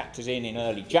get their chapters in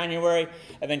early January,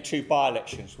 and then 2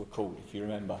 by-elections were called, if you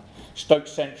remember, Stoke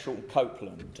Central and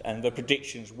Copeland, and the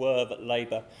predictions were that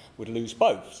Labour would lose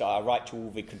both. So I write to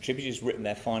all the contributors, written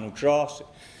their final drafts,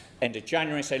 end of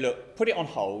January, and say, look, put it on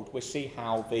hold, we'll see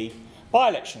how the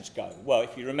by-elections go. Well,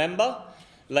 if you remember,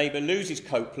 Labour loses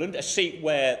Copeland, a seat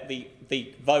where the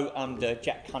vote under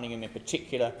Jack Cunningham in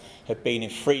particular had been in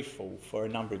freefall for a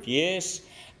number of years,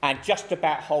 and just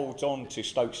about holds on to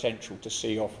Stoke Central to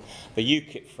see off the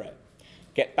UKIP threat.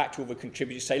 Get back to all the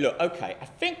contributors, say, look, OK, I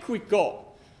think we've got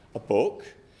a book,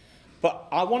 but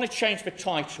I want to change the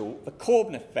title, The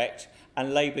Corbyn Effect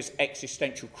and Labour's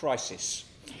Existential Crisis.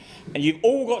 And you've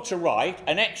all got to write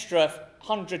an extra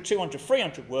 100, 200,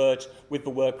 300 words with the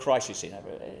word crisis in it.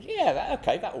 Yeah,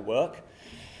 OK, that'll work.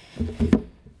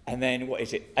 And then, what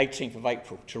is it, 18th of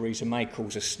April, Theresa May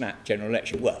calls a snap general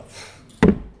election. Well,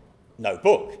 no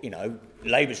book, you know.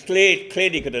 Labour's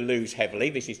clearly going to lose heavily.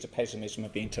 This is the pessimism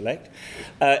of the intellect.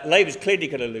 Labour's clearly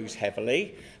going to lose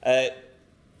heavily.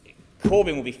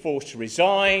 Corbyn will be forced to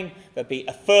resign. There'll be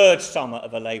a third summer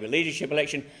of a Labour leadership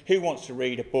election. Who wants to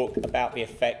read a book about the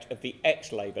effect of the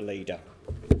ex-Labour leader?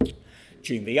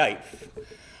 June the 8th.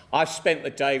 I've spent the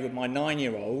day with my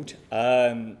 9-year-old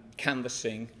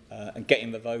canvassing and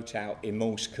getting the vote out in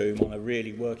Moulsecoombe on a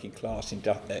really working class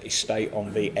estate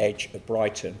on the edge of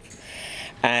Brighton.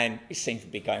 And it seems to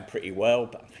be going pretty well,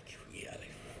 but I think, yeah,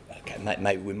 okay,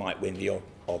 maybe we might win the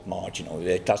odd margin. Or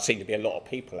there does seem to be a lot of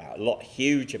people out, a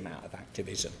huge amount of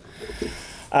activism.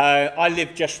 I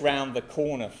live just round the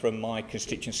corner from my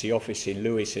constituency office in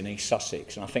Lewes in East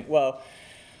Sussex, and I think, well,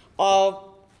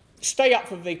 I'll stay up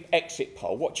for the exit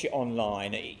poll, watch it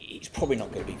online. It's probably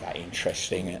not going to be that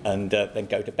interesting, and then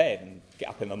go to bed and get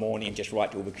up in the morning and just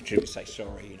write to all the contributors, say,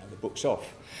 sorry, you know, the book's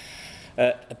off.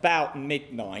 About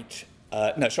midnight,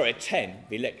 at 10,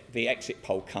 the exit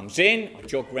poll comes in. I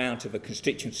jog round to the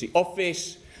constituency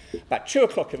office. About 2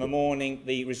 o'clock in the morning,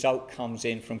 the result comes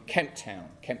in from Kemp Town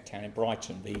in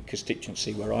Brighton, the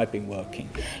constituency where I've been working.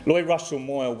 Lloyd Russell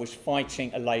Moyle was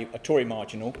fighting a Tory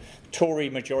marginal. The Tory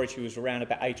majority was around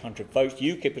about 800 votes.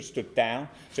 UKIP had stood down,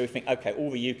 so we think, OK, all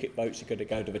the UKIP votes are going to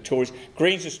go to the Tories.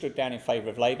 Greens have stood down in favour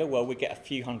of Labour. Well, we get a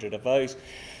few hundred of those.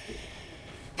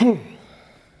 The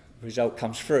result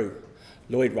comes through.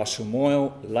 Lloyd Russell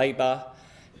Moyle, Labour,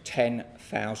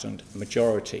 10,000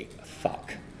 majority.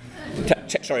 Fuck.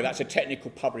 Sorry, that's a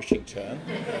technical publishing term.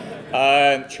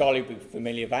 Charlie will be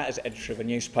familiar with that as editor of a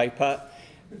newspaper.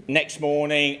 Next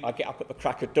morning, I get up at the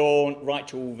crack of dawn, write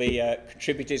to all the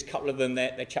contributors. A couple of them,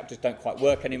 their chapters don't quite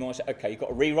work anymore. I say, OK, you've got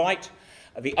to rewrite.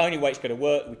 The only way it's going to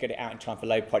work, we get it out in time for the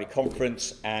Labour Party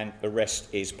conference, and the rest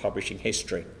is publishing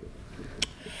history.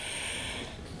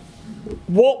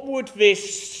 What would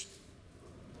this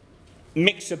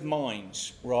mix of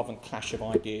minds rather than clash of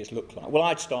ideas look like? Well,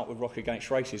 I'd start with Rock Against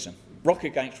Racism. Rock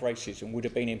Against Racism would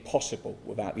have been impossible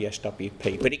without the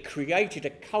SWP, but it created a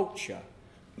culture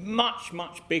much,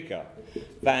 much bigger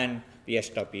than the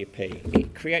SWP.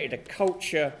 It created a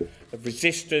culture of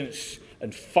resistance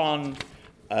and fun,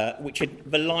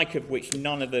 the like of which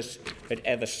none of us had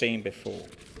ever seen before.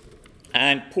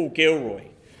 And Paul Gilroy,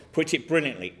 put it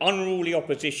brilliantly. Unruly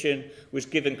opposition was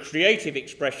given creative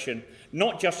expression,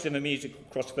 not just in the musical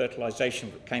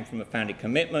cross-fertilisation that came from a founding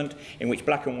commitment, in which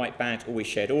black and white bands always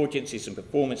shared audiences and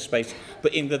performance space,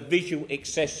 but in the visual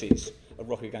excesses of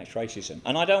Rock Against Racism.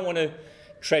 And I don't want to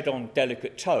tread on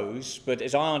delicate toes, but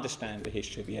as I understand the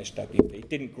history of the SWP, it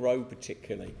didn't grow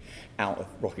particularly out of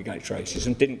Rock Against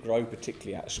Racism, didn't grow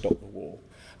particularly out of Stop the War.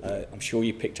 I'm sure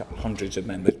you picked up hundreds of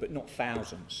members, but not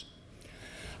thousands.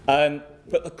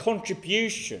 But the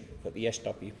contribution that the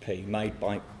SWP made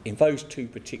in those two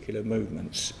particular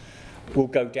movements will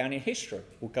go down in history,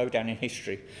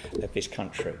 of this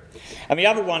country. And the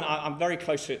other one, I'm very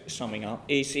close to summing up,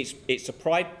 is it's a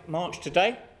Pride March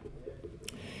today.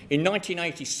 In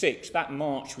 1986, that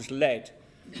march was led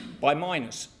by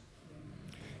miners.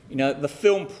 You know, the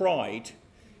film Pride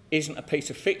isn't a piece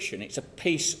of fiction, it's a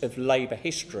piece of Labour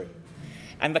history.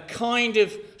 And the kind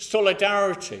of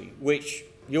solidarity which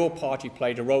your party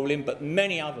played a role in, but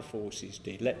many other forces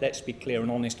did, let's be clear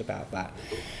and honest about that,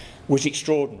 was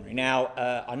extraordinary. Now,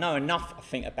 I know enough, I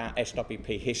think, about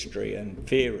SWP history and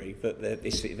theory that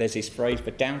there's this phrase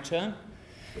for downturn.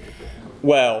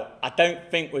 Well, I don't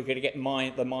think we're going to get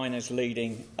the miners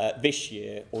leading this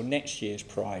year or next year's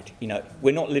Pride. You know,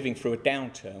 we're not living through a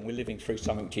downturn, we're living through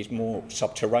something which is more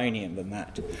subterranean than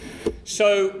that.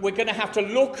 So we're going to have to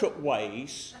look at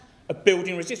ways of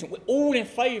building resistance. We're all in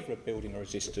favour of building a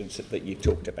resistance that you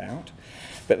talked about,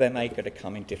 but they're going to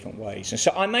come in different ways. And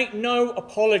so I make no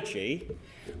apology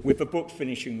with the book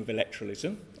finishing with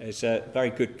electoralism. There's a very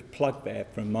good plug there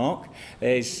from Mark.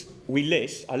 I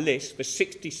list the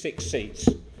 66 seats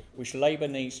which Labour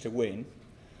needs to win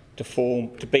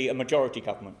to be a majority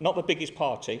government, not the biggest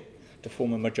party, to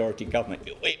form a majority government.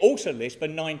 It also lists the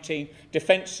 19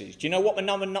 defences. Do you know what the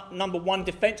number one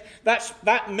defence?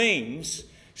 That means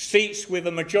seats with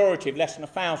a majority of less than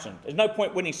 1,000. There's no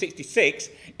point winning 66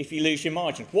 if you lose your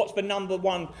margins. What's the number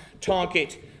one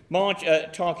target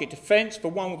defence? The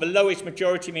one with the lowest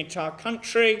majority in the entire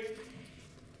country?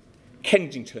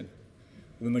 Kensington,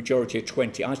 with a majority of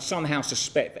 20. I somehow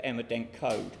suspect that Emma Dent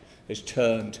Code has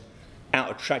turned,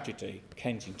 out of tragedy,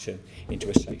 Kensington into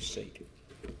a safe seat.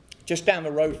 Just down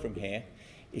the road from here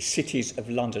is cities of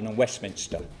London and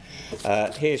Westminster.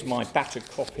 Here's my battered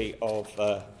copy of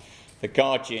the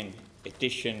Guardian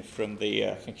edition from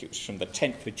I think it was from the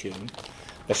 10th of June,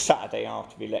 the Saturday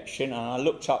after the election. And I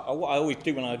looked up, what I always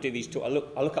do when I do these talks,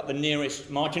 I look up the nearest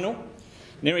marginal.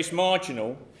 Nearest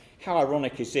marginal, how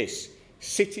ironic is this?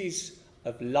 Cities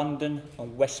of London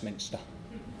and Westminster.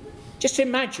 Just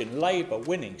imagine Labour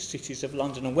winning cities of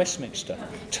London and Westminster,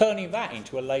 turning that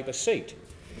into a Labour seat.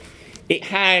 It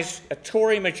has a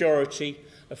Tory majority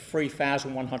of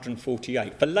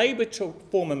 3,148. For Labour to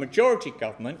form a majority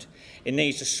government, it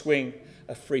needs a swing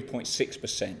of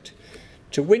 3.6%.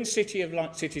 To win cities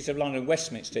of London and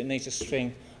Westminster, it needs a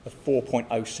swing of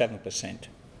 4.07%.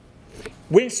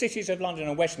 Win cities of London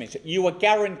and Westminster, you are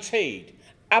guaranteed,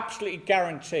 absolutely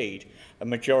guaranteed, a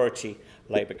majority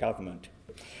Labour government.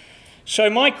 So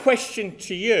my question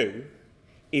to you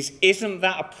is, isn't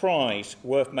that a prize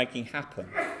worth making happen?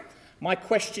 My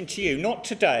question to you, not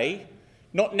today,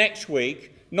 not next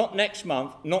week, not next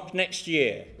month, not next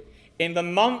year. In the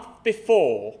month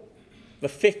before the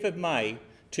 5th of May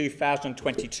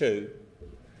 2022,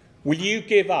 will you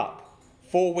give up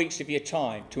 4 weeks of your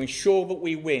time to ensure that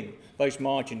we win those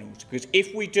marginals? Because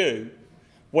if we do,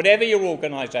 whatever your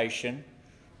organisation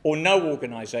or no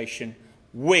organisation,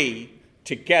 we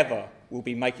together will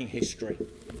be making history.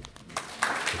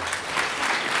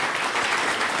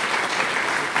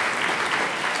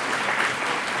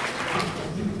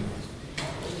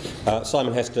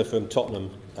 Simon Hester from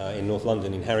Tottenham in North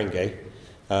London in Haringey.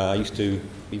 I used to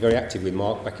be very active with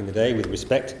Mark back in the day, with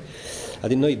respect. I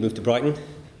didn't know you'd moved to Brighton.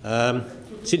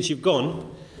 Since you've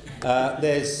gone,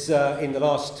 there's, in the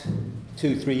last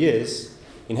 2-3 years,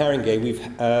 in Haringey, we've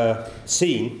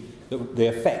seen the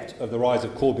effect of the rise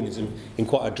of Corbynism in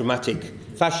quite a dramatic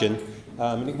fashion.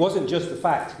 And it wasn't just the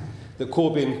fact that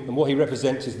Corbyn and what he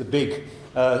represents is the big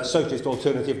socialist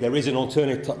alternative. There is an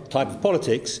alternative type of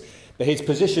politics. But his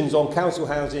positions on council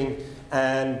housing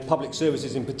and public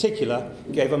services in particular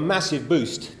gave a massive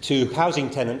boost to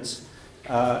housing tenants,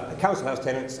 council house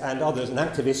tenants and others and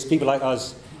activists, people like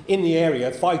us in the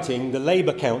area fighting the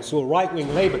Labour Council,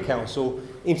 right-wing Labour Council,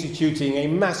 instituting a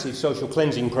massive social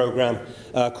cleansing programme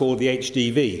called the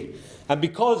HDV. And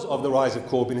because of the rise of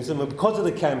Corbynism and because of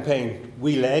the campaign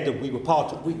we led, and we were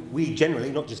part of, we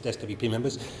generally, not just SWP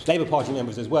members, Labour Party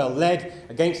members as well, led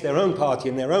against their own party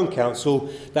and their own council,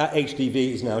 that HDV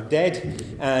is now dead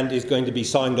and is going to be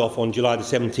signed off on July the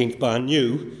 17th by a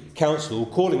new council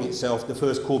calling itself the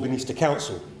first Corbynista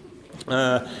council.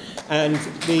 And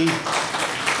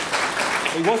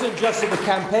it wasn't just that the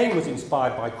campaign was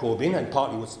inspired by Corbyn, and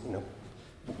partly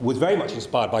was very much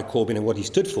inspired by Corbyn and what he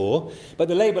stood for, but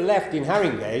the Labour left in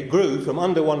Haringey grew from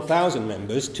under 1,000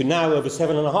 members to now over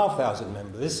 7,500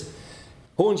 members.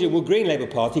 Hornsey Wood Green Labour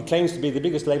Party claims to be the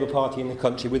biggest Labour Party in the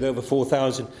country with over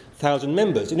 4,000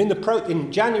 members. And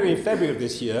in January and February of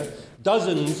this year,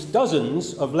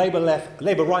 dozens of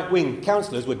Labour right-wing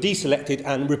councillors were deselected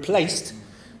and replaced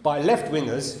by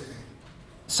left-wingers,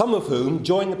 some of whom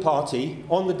joined the party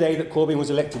on the day that Corbyn was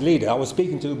elected leader. I was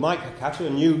speaking to Mike Hackett, a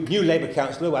new Labour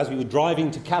councillor, as we were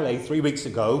driving to Calais 3 weeks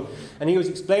ago, and he was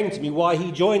explaining to me why he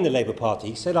joined the Labour Party.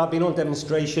 He said, I've been on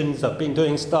demonstrations, I've been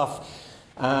doing stuff,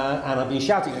 and I've been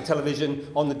shouting at television.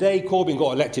 On the day Corbyn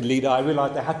got elected leader, I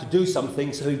realised I had to do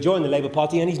something, so he joined the Labour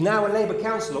Party, and he's now a Labour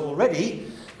councillor already.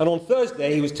 And on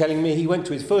Thursday, he was telling me he went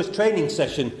to his first training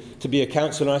session to be a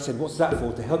councillor, and I said, what's that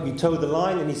for, to help you toe the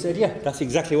line? And he said, yeah, that's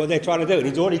exactly what they're trying to do. And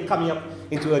he's already coming up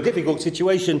into a difficult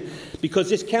situation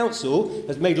because this council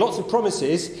has made lots of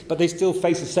promises, but they still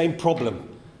face the same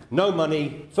problem. No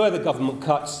money, further government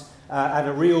cuts, and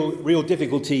a real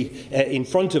difficulty in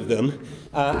front of them.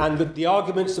 And the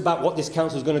arguments about what this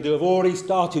council is going to do have already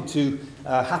started to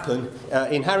happen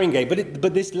in Haringey.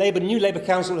 But this new Labour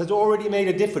council has already made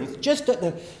a difference. Just at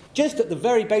the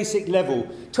very basic level,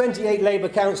 28 Labour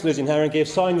councillors in Haringey have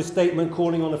signed a statement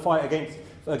calling on a fight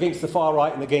against the far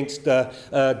right and against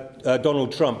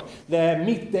Donald Trump.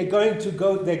 They're going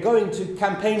to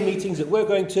campaign meetings that we're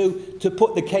going to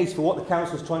put the case for what the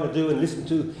council's trying to do and listen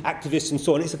to activists and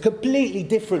so on. It's a completely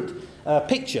different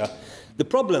picture. The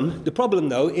problem,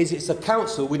 though, is it's a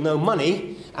council with no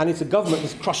money, and it's a government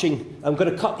that's crushing and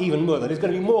going to cut even more. There's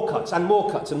going to be more cuts and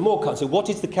more cuts and more cuts. So what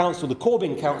is the council, the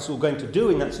Corbyn council, going to do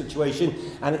in that situation?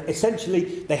 And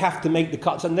essentially, they have to make the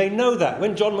cuts, and they know that.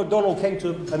 When John McDonnell came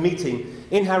to a meeting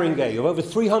in Haringey of over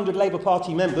 300 Labour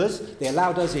Party members, they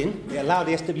allowed us in, they allowed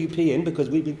the SWP in,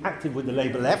 because we've been active with the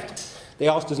Labour left. They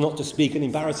asked us not to speak and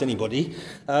embarrass anybody,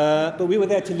 but we were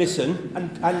there to listen.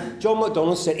 And John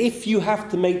McDonnell said, if you have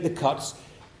to make the cuts,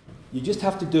 you just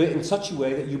have to do it in such a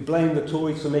way that you blame the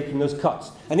Tories for making those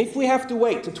cuts. And if we have to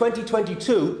wait to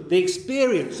 2022, the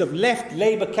experience of left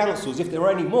Labour councils, if there are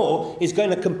any more, is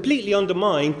going to completely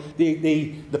undermine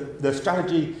the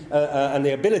strategy and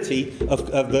the ability of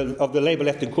the Labour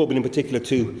left and Corbyn in particular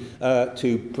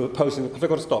to propose. Have I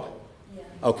got to stop?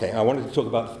 OK, I wanted to talk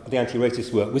about the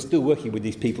anti-racist work. We're still working with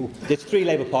these people. There's 3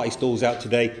 Labour Party stalls out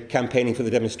today campaigning for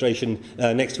the demonstration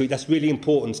next week. That's really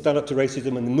important. Stand up to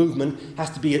racism, and the movement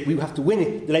has to be, we have to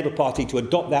win the Labour Party to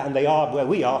adopt that, and they are where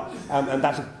we are, and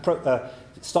that's a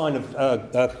sign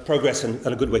of progress and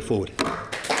a good way forward.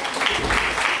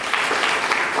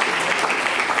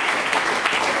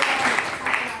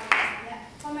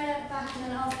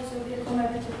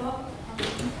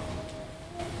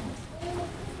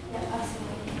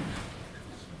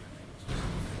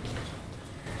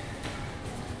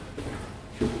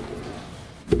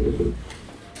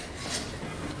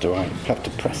 Do I have to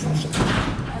press this?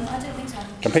 I don't think so.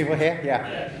 Can people hear?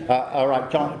 Yeah. All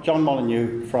right. John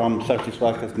Molyneux from Socialist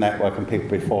Workers Network and People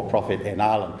Before Profit in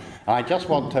Ireland. And I just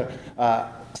want to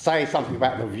say something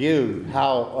about the view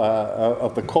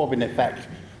of the Corbyn effect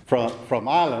from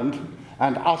Ireland,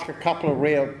 and ask a couple of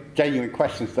real, genuine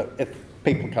questions that, if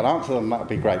people can answer them, that would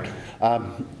be great.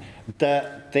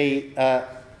 The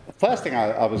first thing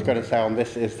I was going to say on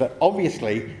this is that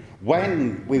obviously,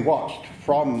 when we watched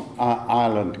from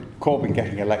Ireland Corbyn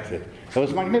getting elected, it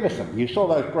was magnificent. You saw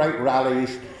those great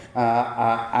rallies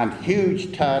and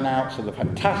huge turnouts and the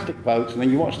fantastic votes, and then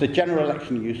you watched the general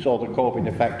election and you saw the Corbyn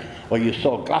effect, or you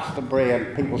saw Glastonbury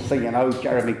and people singing, oh,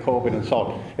 Jeremy Corbyn and so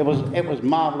on. It was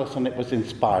marvellous and it was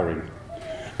inspiring.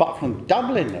 But from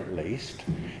Dublin, at least,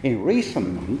 in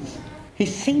recent months, he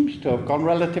seems to have gone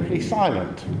relatively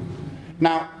silent.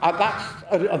 Now, that's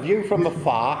a view from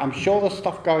afar. I'm sure there's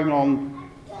stuff going on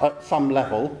at some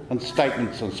level, and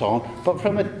statements and so on, but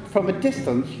from a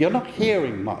distance, you're not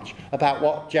hearing much about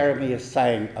what Jeremy is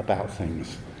saying about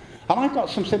things. And I've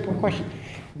got some simple questions.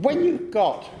 When you've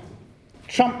got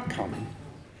Trump coming,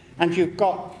 and you've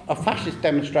got a fascist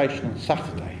demonstration on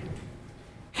Saturday,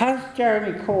 has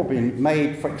Jeremy Corbyn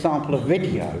made, for example, a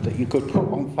video that you could put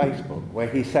on Facebook where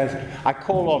he says, I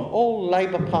call on all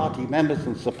Labour Party members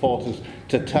and supporters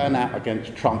to turn out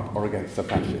against Trump or against the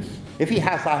fascists? If he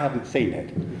has, I haven't seen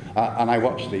it, and I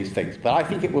watch these things, but I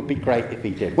think it would be great if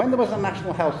he did. When there was a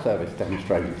National Health Service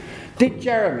demonstration, did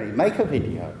Jeremy make a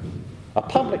video, a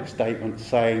public statement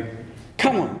saying,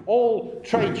 come on, all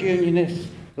trade unionists,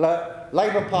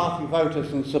 Labour Party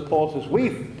voters and supporters,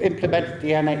 we've implemented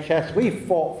the NHS, we've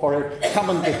fought for it, come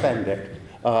and defend it.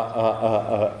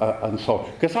 and so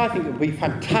on. Because I think it would be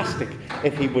fantastic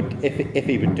if he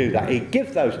would do that. He'd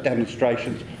give those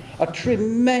demonstrations a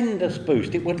tremendous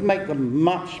boost. It would make them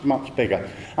much, much bigger.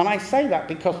 And I say that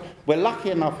because we're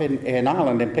lucky enough in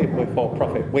Ireland, in People Before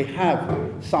Profit, we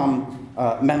have some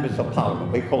members of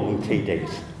Parliament. We call them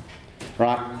TDs,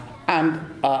 right? And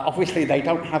obviously they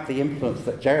don't have the influence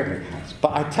that Jeremy has.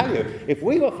 But I tell you, if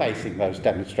we were facing those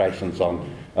demonstrations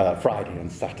on Friday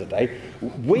and Saturday,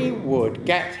 we would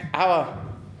get our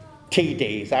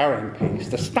TDs, our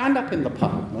MPs, to stand up in the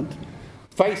Parliament,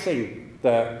 facing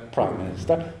the Prime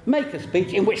Minister, make a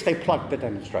speech in which they plug the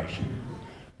demonstration.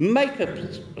 Make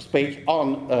a speech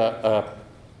on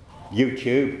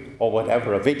YouTube or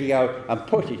whatever, a video, and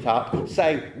put it up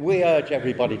saying, we urge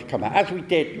everybody to come out, as we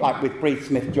did like with Breathe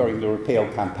Smith during the repeal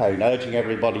campaign, urging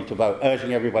everybody to vote,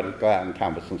 urging everybody to go out and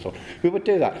canvass and so on. We would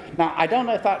do that. Now, I don't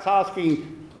know if that's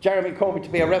asking Jeremy Corbyn to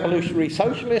be a revolutionary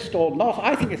socialist or not.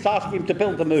 I think it's asking him to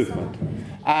build the movement.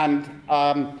 And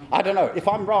I don't know, if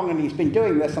I'm wrong and he's been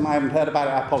doing this and I haven't heard about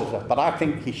it, I apologise, but I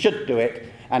think he should do it,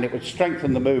 and it would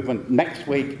strengthen the movement next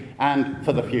week and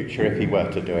for the future if he were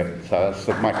to do it. So that's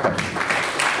my question.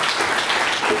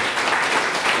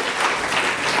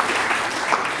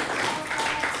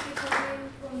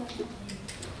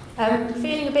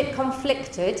 Feeling a bit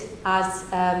conflicted as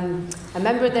a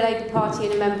member of the Labour Party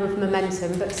and a member of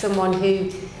Momentum, but someone who,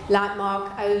 like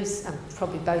Mark, owes, and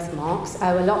probably both Marks,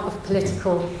 owe a lot of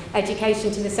political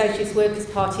education to the Socialist Workers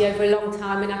Party over a long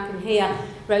time, and I can hear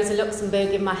Rosa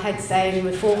Luxemburg in my head saying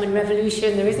reform and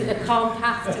revolution, there isn't a calm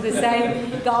path to the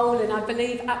same goal, and I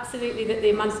believe absolutely that the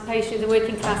emancipation of the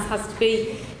working class has to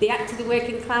be the act of the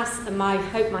working class, and my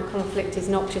hope my conflict is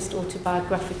not just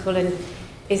autobiographical and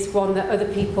is one that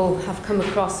other people have come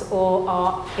across or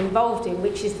are involved in,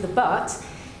 which is the but.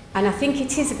 And I think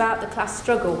it is about the class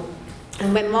struggle.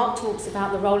 And when Mark talks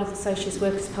about the role of the Socialist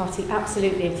Workers Party,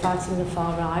 absolutely in fighting the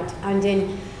far right and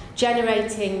in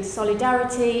generating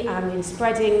solidarity and in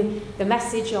spreading the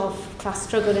message of class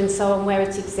struggle and so on where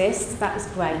it exists, that is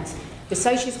great. The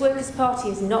Socialist Workers Party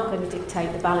is not going to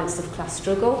dictate the balance of class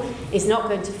struggle, is not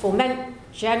going to foment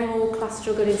general class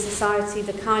struggle in society,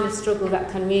 the kind of struggle that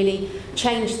can really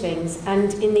change things.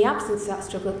 And in the absence of that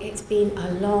struggle, it's been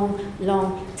a long,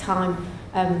 long time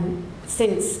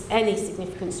since any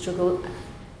significant struggle,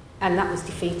 and that was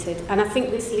defeated. And I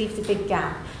think this leaves a big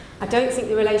gap. I don't think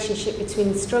the relationship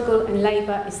between struggle and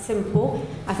Labour is simple.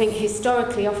 I think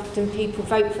historically often people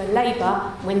vote for Labour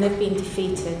when they've been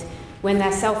defeated, when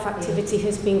their self-activity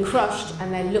has been crushed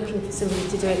and they're looking for somebody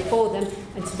to do it for them.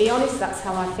 And to be honest, that's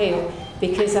how I feel.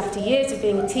 Because after years of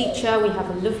being a teacher, we have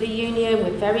a lovely union,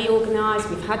 we're very organised,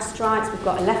 we've had strikes, we've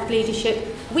got a left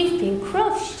leadership, we've been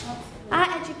crushed. Our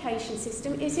education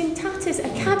system is in tatters.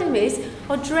 Academies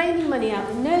are draining money out.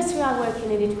 The nursery I work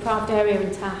in a deprived area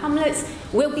in Tower Hamlets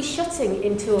will be shutting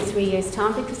in 2 or 3 years'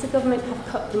 time because the government have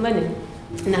cut the money.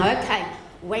 Now, okay,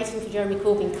 waiting for Jeremy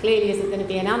Corbyn clearly isn't going to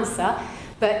be an answer,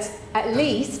 but at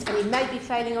least, and he may be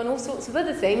failing on all sorts of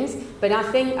other things, but I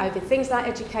think over things like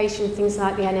education, things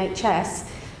like the NHS,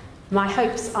 my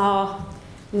hopes are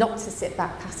not to sit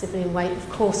back passively and wait. Of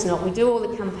course not. We do all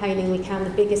the campaigning we can, the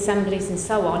big assemblies and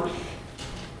so on.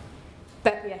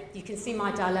 But yeah, you can see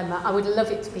my dilemma. I would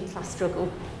love it to be class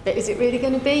struggle. But is it really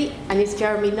going to be? And is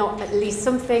Jeremy not at least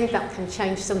something that can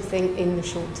change something in the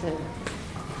short term?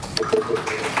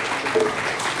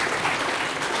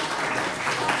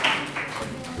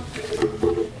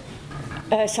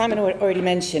 Simon already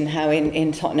mentioned how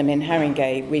in Tottenham, in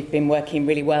Haringey, we've been working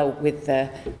really well with the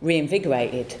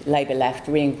reinvigorated Labour left,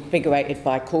 reinvigorated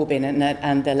by Corbyn,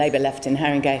 and the Labour left in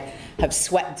Haringey have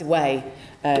swept away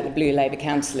the Blue Labour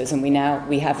councillors, and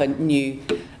we have a new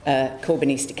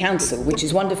Corbynista council, which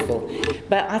is wonderful.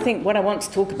 But I think what I want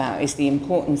to talk about is the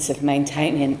importance of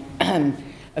maintaining a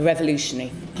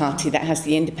revolutionary party that has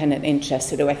the independent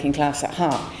interests of the working class at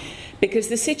heart. Because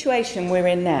the situation we're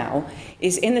in now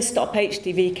is in the Stop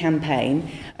HDV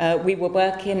campaign, we were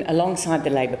working alongside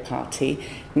the Labour Party.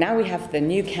 Now we have the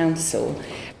new council,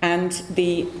 and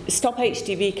the Stop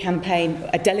HDV campaign,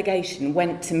 a delegation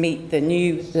went to meet the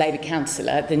new Labour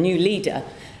councillor, the new leader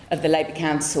of the Labour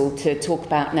Council, to talk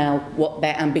about now what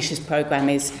their ambitious programme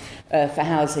is for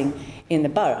housing in the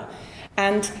borough.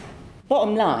 And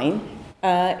bottom line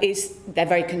is they're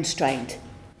very constrained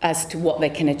as to what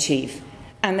they can achieve.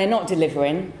 And they're not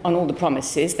delivering on all the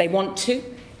promises. They want to.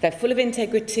 They're full of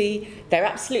integrity. They're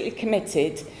absolutely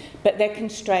committed, but they're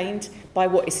constrained by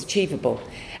what is achievable.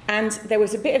 And there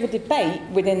was a bit of a debate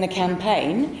within the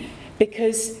campaign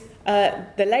because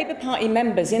the Labour Party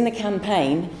members in the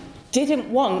campaign didn't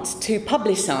want to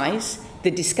publicise the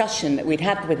discussion that we'd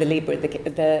had with the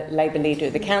Labour leader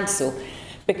of the council,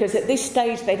 because at this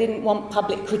stage they didn't want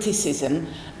public criticism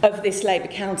of this Labour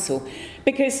Council.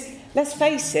 Because, let's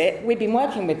face it, we've been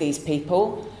working with these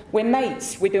people, we're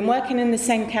mates, we've been working in the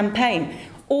same campaign.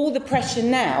 All the pressure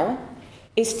now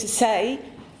is to say,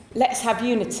 let's have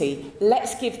unity,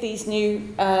 let's give this new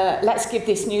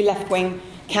left-wing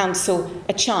council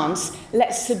a chance,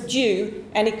 let's subdue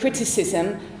any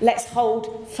criticism, let's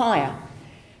hold fire.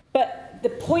 But the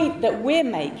point that we're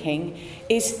making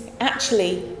is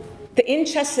actually the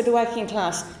interests of the working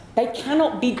class, they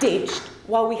cannot be ditched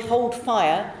while we hold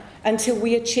fire until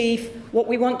we achieve what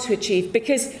we want to achieve.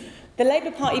 Because the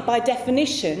Labour Party, by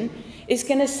definition, is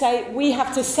going to say we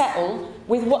have to settle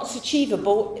with what's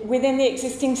achievable within the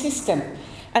existing system.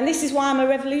 And this is why I'm a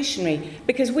revolutionary,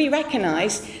 because we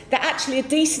recognise that actually a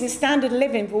decent standard of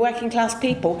living for working class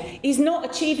people is not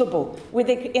achievable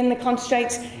within the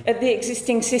constraints of the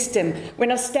existing system.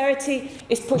 When austerity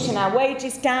is pushing our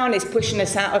wages down, is pushing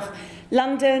us out of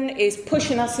London, is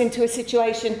pushing us into a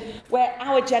situation where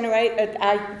our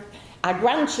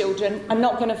grandchildren are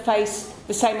not going to face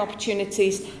the same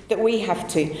opportunities that we have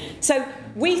to. So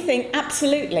we think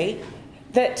absolutely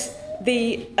that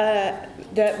the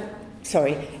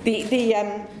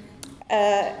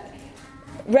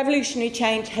revolutionary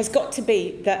change has got to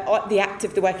be the act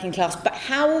of the working class. But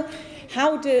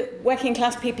how do working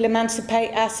class people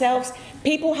emancipate ourselves?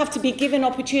 People have to be given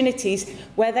opportunities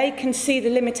where they can see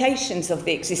the limitations of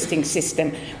the existing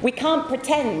system. We can't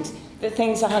pretend that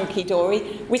things are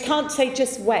hunky-dory. We can't say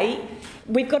just wait.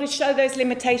 We've got to show those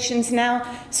limitations now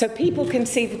so people can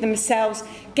see for themselves,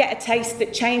 get a taste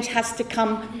that change has to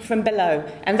come from below.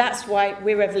 And that's why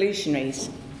we're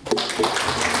revolutionaries.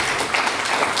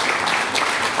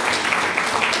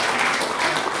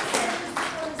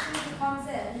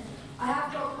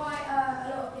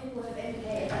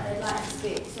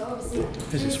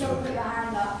 Please don't put your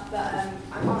hand up, but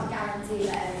I can't guarantee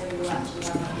that everybody will actually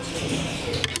have an opportunity.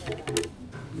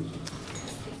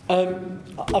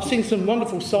 I've seen some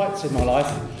wonderful sights in my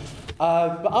life,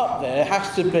 but up there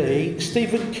has to be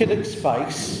Stephen Kinnock's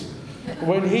face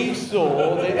when he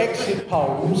saw the exit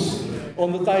polls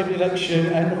on the day of the election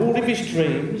and all of his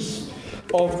dreams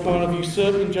of kind of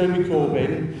usurping Jeremy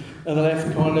Corbyn and the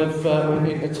left kind of went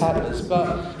into tatters.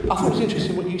 But I thought it was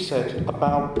interesting what you said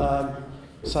about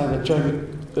saying that Jeremy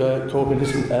Corbyn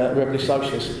isn't rebelly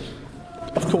socialist.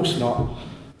 Of course not.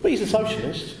 But he's a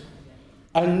socialist.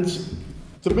 And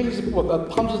the millions of,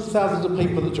 hundreds of thousands of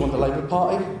people that joined the Labour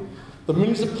Party, the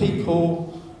millions of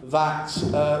people that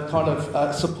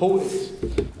supported,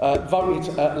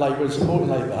 voted Labour and supported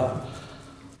Labour,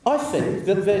 I think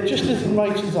that they're just as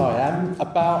enraged as I am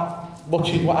about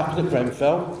watching what happened at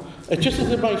Grenfell. They're just as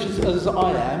enraged as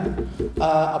I am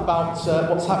about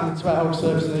what's happening to our health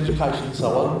service and education and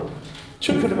so on.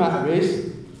 Truth of the matter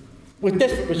is, we're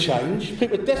desperate for change.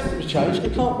 People are desperate for change. They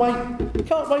can't wait.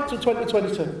 Can't wait till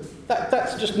 2022.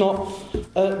 That's just not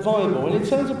viable. And in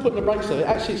terms of putting the brakes on it,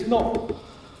 actually, it's not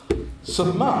so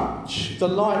much the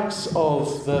likes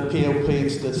of the PLP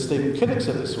and the Stephen Kinnocks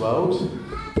of this world.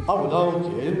 I would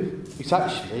argue it's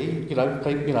actually, I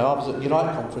was at the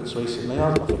Unite conference recently.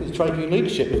 I think the trade union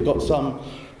leadership have got some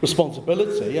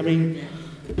responsibility. I mean,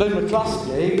 Glenn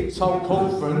McCluskey told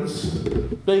conference,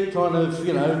 big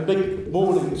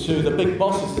warning to the big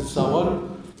bosses and so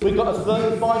on, we've got a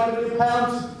 £35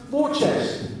 million war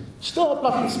chest. Start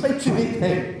bloody spending it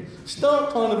then.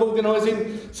 Start kind of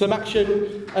organising some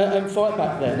action and fight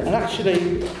back then. And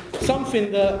actually,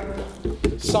 something that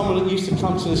someone that used to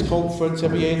come to this conference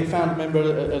every year, the founder member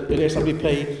at the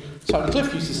SWP, Tony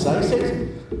Cliff used to say, he said,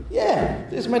 yeah,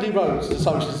 there's many roads to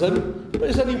socialism, but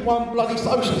there's only one bloody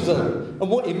socialism. And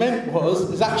what he meant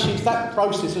was, is actually that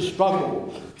process of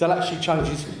struggle that actually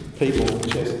changes people.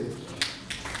 Cheers.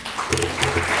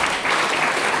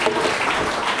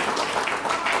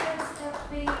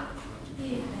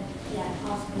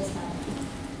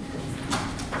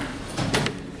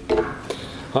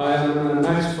 Hi, I'm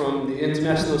Max from the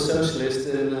International Socialist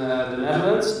in the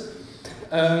Netherlands.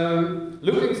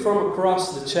 Looking from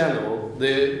across the channel,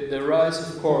 the rise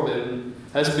of Corbyn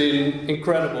has been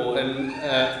incredible,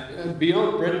 and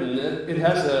beyond Britain, it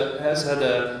has had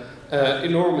an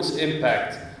enormous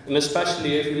impact. And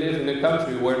especially if you live in a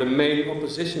country where the main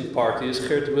opposition party is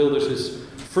Geert Wilders'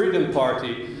 Freedom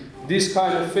Party, these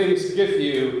kind of things give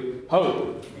you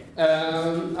hope.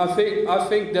 I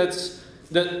think that's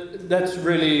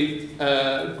really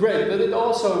great, but it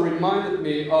also reminded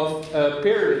me of a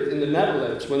period in the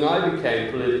Netherlands when I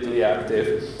became politically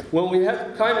active, when we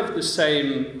had kind of the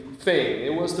same thing.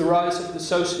 It was the rise of the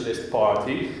Socialist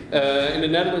Party. In the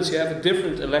Netherlands you have a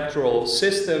different electoral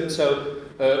system, so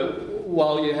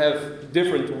while you have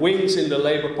different wings in the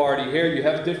Labour Party here, you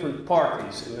have different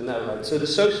parties in the Netherlands. So the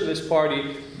Socialist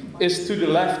Party is to the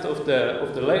left of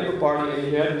the Labour Party,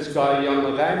 and you have this guy, Jan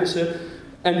Marijnissen,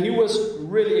 and he was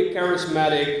really a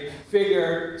charismatic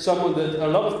figure, someone that a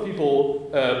lot of people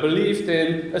believed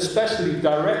in, especially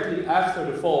directly after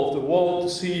the fall of the wall, to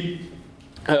see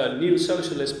a new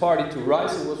Socialist Party to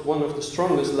rise. It was one of the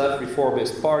strongest left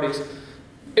reformist parties.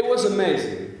 It was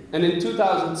amazing. And in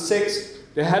 2006,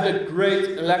 they had a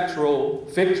great electoral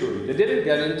victory. They didn't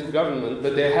get into government,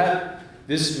 but they had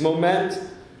this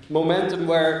momentum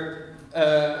where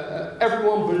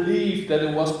everyone believed that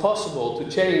it was possible to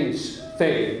change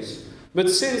things. But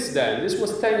since then, this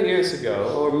was 10 years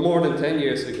ago, or more than 10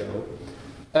 years ago,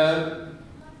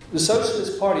 the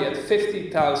Socialist Party had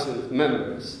 50,000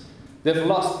 members. They've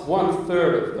lost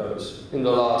 1/3 of those in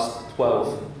the last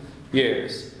 12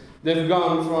 years. They've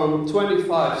gone from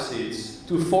 25 seats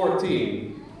to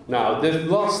 14 now. They've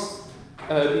lost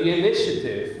the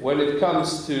initiative when it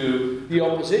comes to the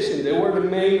opposition. They were the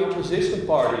main opposition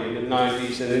party in the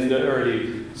 90s and in the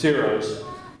early zeros.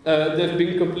 They've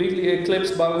been completely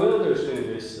eclipsed by Windrush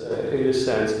in this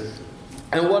sense.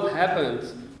 And what happened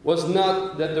was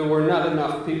not that there were not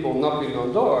enough people knocking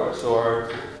on doors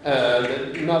or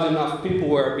that not enough people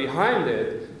were behind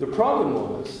it. The problem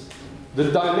was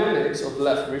the dynamics of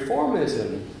left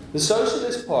reformism. The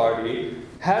Socialist Party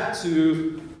had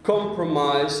to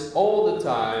compromise all the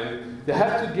time. They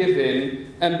had to give in,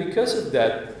 and because of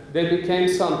that, they became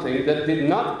something that did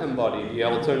not embody the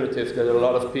alternative that a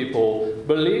lot of people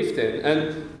believed in. And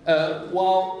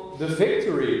while the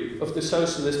victory of the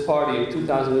Socialist Party in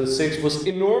 2006 was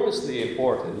enormously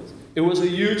important, it was a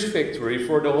huge victory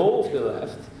for the whole of the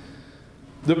left.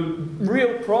 The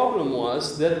real problem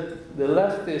was that the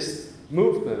leftist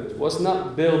movement was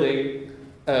not building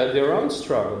their own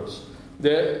struggles.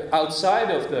 They're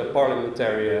outside of the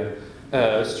parliamentary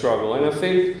struggle. And I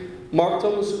think Mark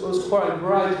Thomas was quite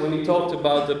right when he talked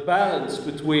about the balance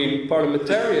between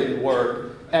parliamentarian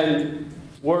work and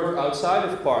work outside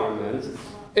of parliament.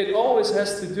 It always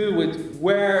has to do with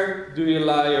where do you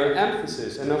lie your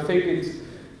emphasis. And I think it's,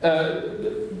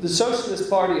 the Socialist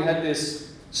Party had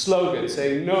this slogan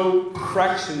saying no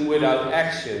fraction without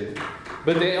action.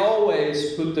 But they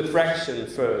always put the fraction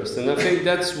first. And I think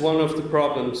that's one of the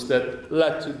problems that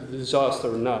led to the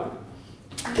disaster now.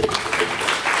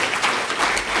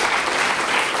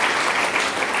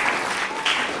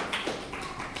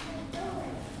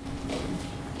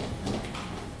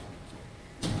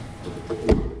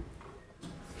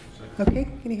 Okay,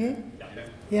 can you hear?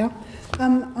 Yeah.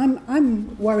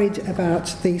 I'm worried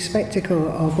about the spectacle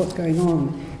of what's going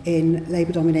on in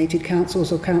Labour-dominated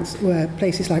councils or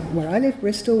places like where I live,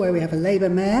 Bristol, where we have a Labour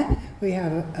mayor, we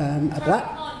have a black...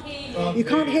 You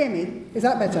can't hear me? Is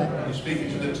that better? You're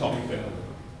speaking to the top of it.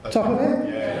 Top of it?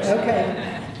 Yeah. Okay.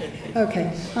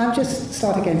 Okay. I'll just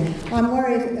start again. I'm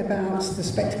worried about the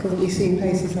spectacle that we see in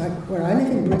places like where I live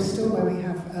in Bristol, where we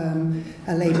have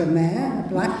a Labour mayor, a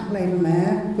black Labour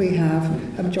mayor, we have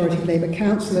a majority of Labour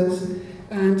councillors,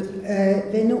 and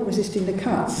they're not resisting the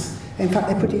cuts. In fact,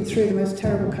 they're putting through the most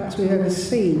terrible cuts we've ever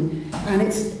seen. And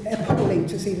it's appalling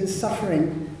to see the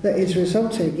suffering that is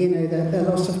resulting. You know, the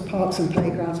loss of parks and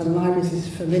playgrounds and libraries is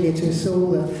familiar to us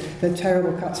all, the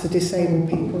terrible cuts for disabled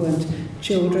people and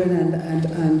children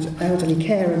and elderly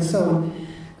care and so on.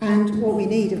 And what we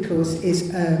need, of course,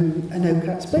 is a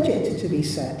no-cuts budget to be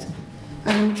set.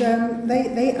 And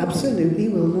they absolutely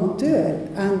will not do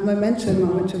it. And I went to a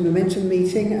Momentum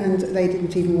meeting and they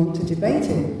didn't even want to debate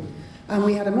it. And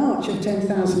we had a march of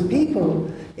 10,000 people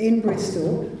in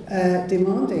Bristol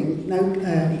demanding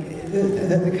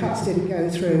that the cuts didn't go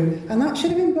through. And that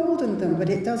should have emboldened them, but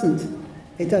it doesn't.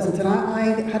 It doesn't. And I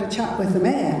had a chat with the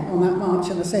mayor on that march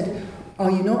and I said, are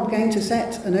you not going to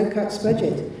set a no-cuts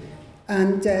budget?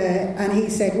 And he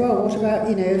said, well, what about,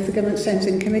 you know, if the government sends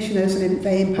in commissioners and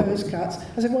they impose cuts?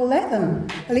 I said, well, let them.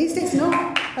 At least it's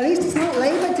not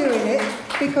Labour doing it,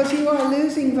 because you are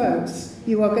losing votes.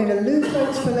 You are going to lose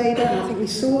votes for Labour, and I think we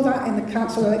saw that in the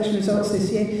council election results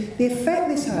this year. The effect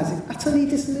this has, it utterly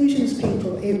disillusions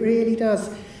people. It really does.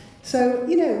 So,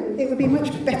 you know, it would be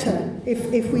much better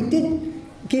if we did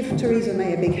give Theresa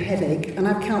May a big headache and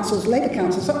have councils, Labour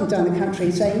councils up and down the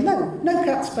country saying, no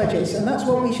cuts budgets, and that's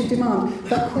what we should demand.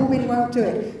 But Corbyn won't do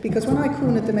it, because when I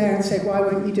cornered the mayor and said, why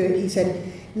won't you do it, he said,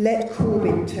 let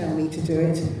Corbyn tell me to do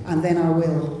it, and then I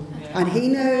will. And he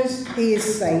knows he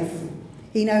is safe.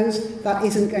 He knows that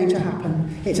isn't going to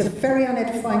happen. It's a very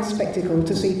unedifying spectacle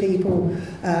to see people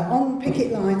on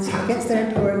picket lines against their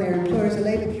employer, and their employer is a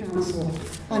Labour council.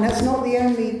 And that's not the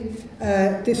only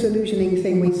disillusioning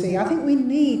thing we see. I think we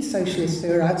need socialists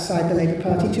who are outside the Labour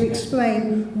Party to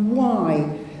explain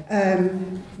why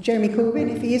Jeremy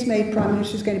Corbyn, if he is made Prime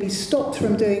Minister, is going to be stopped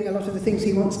from doing a lot of the things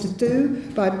he wants to do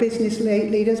by business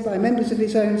leaders, by members of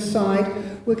his own side.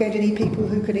 We're going to need people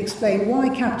who can explain why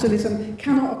capitalism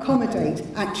cannot accommodate,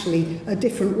 actually, a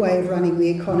different way of running the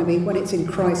economy when it's in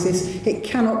crisis. It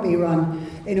cannot be run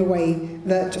in a way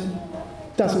that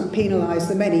doesn't penalise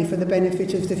the many for the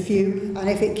benefit of the few. And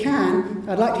if it can,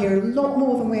 I'd like to hear a lot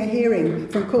more than we're hearing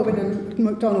from Corbyn and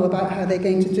McDonnell about how they're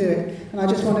going to do it. And I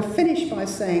just want to finish by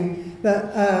saying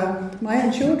that my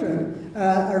own children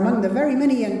are among the very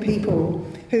many young people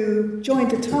who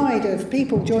joined a tide of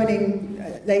people joining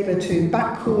Labour to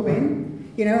back Corbyn.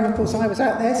 You know, and of course I was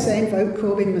out there saying vote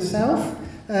Corbyn myself.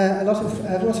 A lot of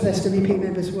SWP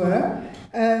members were.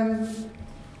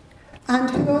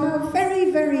 And who are now very,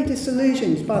 very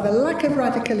disillusioned by the lack of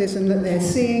radicalism that they're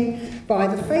seeing, by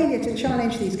the failure to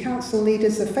challenge these council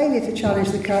leaders, the failure to challenge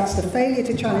the cuts, the failure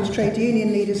to challenge trade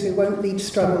union leaders who won't lead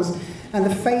struggles, and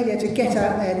the failure to get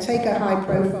out there, take a high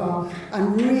profile,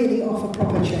 and really offer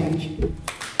proper change. It'll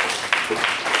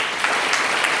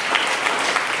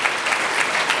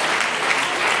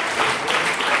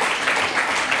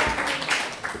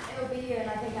be you, and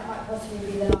I think that might possibly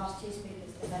be the last two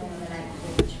speakers, depending on the length.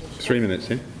 3 minutes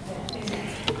in.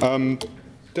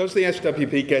 Does the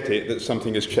SWP get it that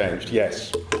something has changed?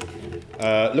 Yes.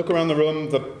 Look around the room.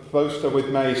 The poster with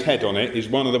May's head on it is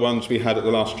one of the ones we had at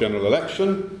the last general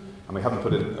election, and we haven't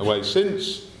put it away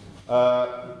since.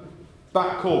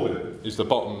 Back Corbyn is the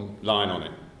bottom line on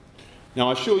it. Now,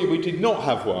 I assure you we did not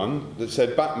have one that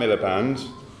said back Miliband,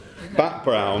 back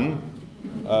Brown,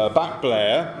 back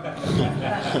Blair,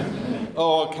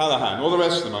 or Callaghan, or the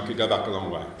rest of them. I could go back a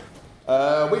long way.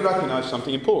 We recognise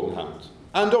something important happened.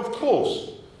 And of course,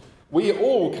 we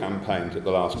all campaigned at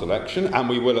the last election, and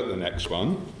we will at the next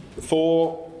one,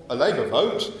 for a Labour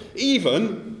vote,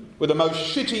 even with the most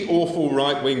shitty, awful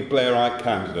right-wing Blairite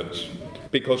candidates,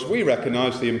 because we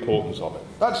recognise the importance of it.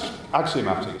 That's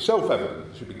axiomatic,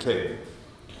 self-evident, should be clear.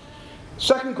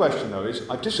 Second question, though, is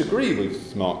I disagree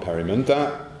with Mark Perryman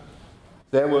that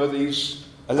there were these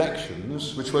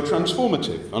elections which were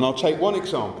transformative. And I'll take one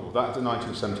example, that of the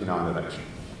 1979 election.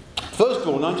 First of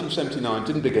all, 1979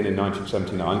 didn't begin in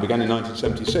 1979, it began in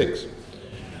 1976,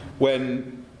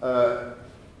 when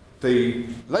the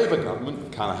Labour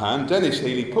government, Callaghan, Dennis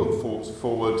Healey, put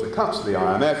forward the cuts to the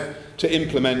IMF to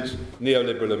implement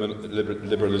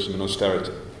neoliberalism and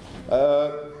austerity.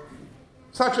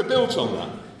 Thatcher built on that.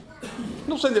 I'm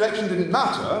not saying the election didn't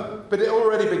matter, but it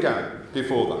already began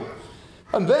before that.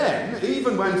 And then,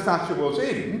 even when Thatcher was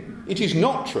in, it is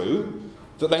not true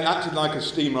that they acted like a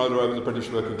steamroller over the British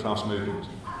working class movement.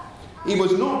 It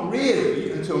was not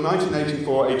really until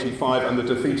 1984-85 and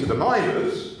the defeat of the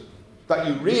miners that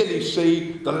you really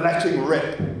see the letting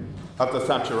rip of the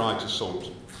Thatcherite assault.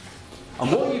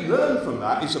 And what you learn from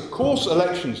that is, of course,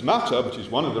 elections matter, which is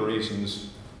one of the reasons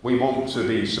we want to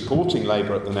be supporting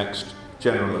Labour at the next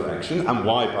general election, and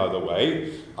why, by the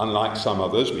way, unlike some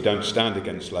others, we don't stand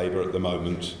against Labour at the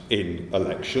moment in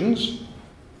elections.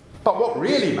 But what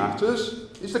really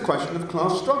matters is the question of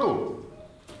class struggle.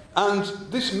 And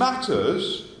this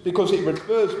matters because it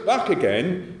refers back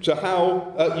again to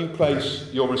how you place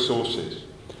your resources.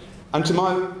 And to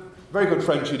my very good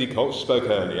friend Judy Cox spoke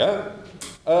earlier,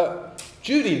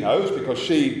 Judy knows, because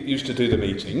she used to do the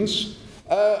meetings,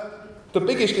 the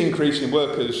biggest increase in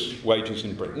workers' wages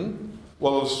in Britain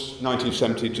was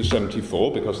 1970 to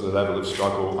 74 because of the level of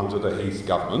struggle under the Heath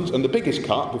government, and the biggest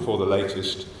cut before the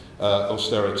latest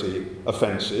austerity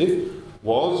offensive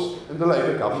was in the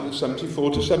Labour government of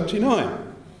 74 to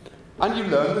 79. And you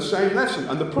learn the same lesson.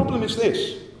 And the problem is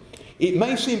this: it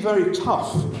may seem very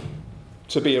tough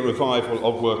to be a revival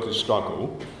of workers'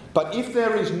 struggle, but if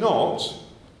there is not,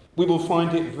 we will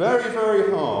find it very,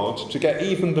 very hard to get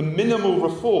even the minimal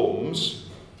reforms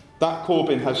that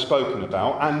Corbyn has spoken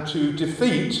about, and to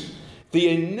defeat the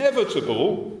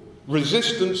inevitable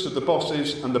resistance of the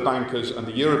bosses and the bankers and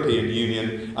the European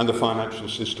Union and the financial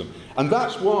system. And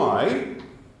that's why,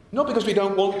 not because we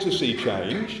don't want to see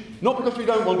change, not because we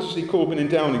don't want to see Corbyn in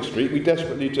Downing Street, we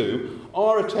desperately do,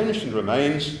 our attention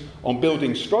remains on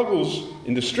building struggles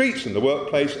in the streets and the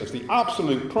workplace as the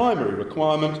absolute primary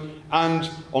requirement, and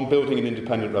on building an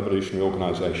independent revolutionary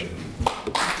organisation.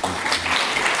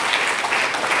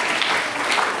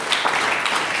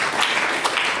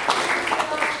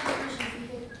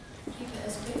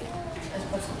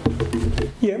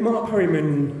 Yeah, Mark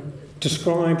Perryman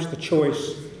describes the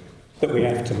choice that we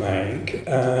have to make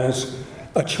as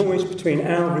a choice between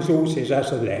our resources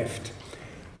as a left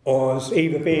as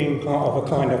either being part of a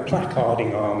kind of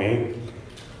placarding army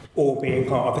or being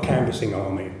part of the canvassing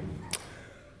army.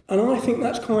 And I think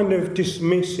that's kind of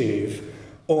dismissive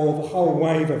of a whole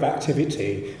wave of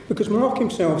activity, because Mark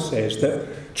himself says that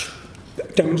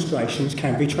demonstrations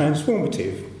can be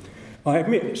transformative. I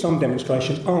admit that some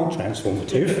demonstrations aren't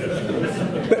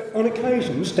transformative, but on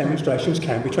occasions demonstrations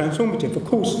can be transformative. Of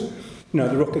course,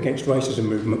 the Rock Against Racism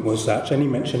movement was such, and he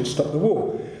mentioned Stop the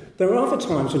War. There are other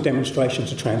times when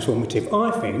demonstrations are transformative.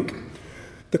 I think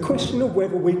the question of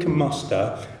whether we can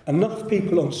muster enough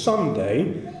people on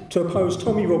Sunday to oppose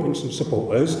Tommy Robinson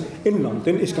supporters in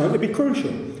London is going to be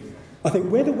crucial. I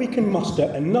think whether we can muster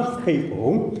enough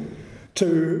people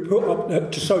to put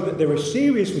up, to show that there is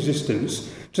serious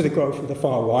resistance to the growth of the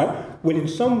far right will in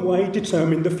some way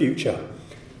determine the future.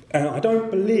 And I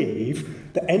don't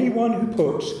believe that anyone who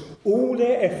puts all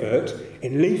their effort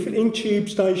in leafleting tube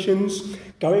stations,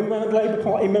 going round Labour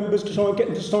Party members to try and get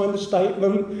them to sign the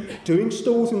statement, doing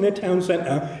stalls in their town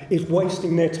centre, is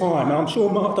wasting their time. And I'm sure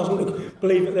Mark doesn't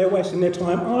believe that they're wasting their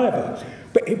time either.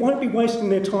 But it won't be wasting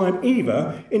their time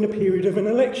either in a period of an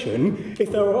election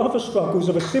if there are other struggles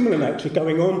of a similar nature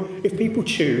going on, if people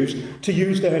choose to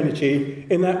use their energy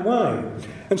in that way.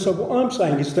 And so what I'm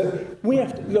saying is that we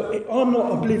have to, look, I'm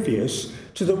not oblivious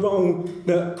to the role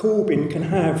that Corbyn can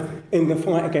have in the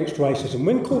fight against racism.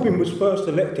 When Corbyn was first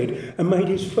elected and made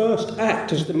his first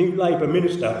act as the new Labour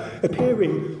minister,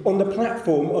 appearing on the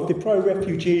platform of the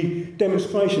pro-refugee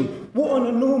demonstration, what an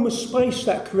enormous space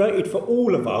that created for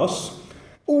all of us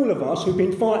who've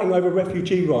been fighting over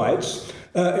refugee rights.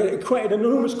 It created an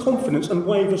enormous confidence and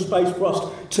wave of space for us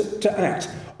to act.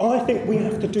 I think we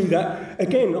have to do that.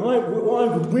 Again, what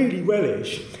I would really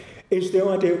relish is the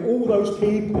idea of all those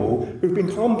people who've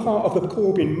become part of the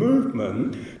Corbyn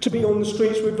movement to be on the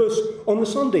streets with us on the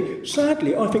Sunday.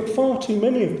 Sadly, I think far too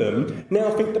many of them now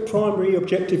think the primary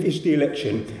objective is the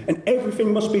election, and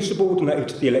everything must be subordinated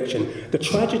to the election. The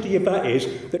tragedy of that is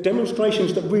that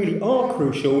demonstrations that really are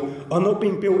crucial are not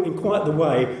being built in quite the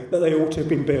way that they ought to have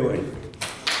been built in.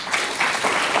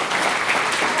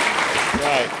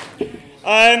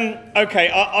 Okay,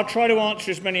 I'll try to answer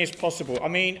as many as possible. I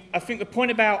mean, I think the point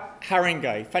about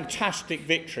Haringey, fantastic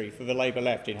victory for the Labour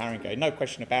left in Haringey, no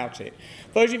question about it.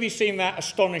 Those of you seen that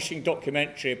astonishing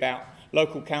documentary about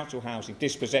local council housing,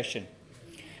 dispossession,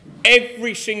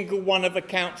 every single one of the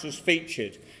councils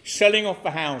featured selling off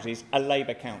the houses are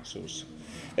Labour councils.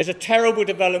 There's a terrible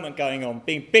development going on,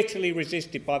 being bitterly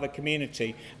resisted by the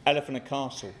community, Elephant and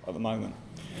Castle, at the moment.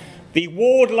 The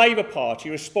Ward Labour Party,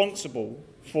 responsible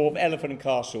for Elephant and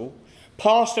Castle,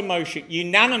 passed a motion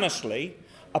unanimously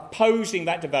opposing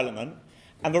that development,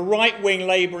 and the right-wing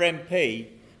Labour MP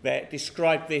there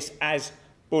described this as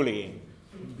bullying.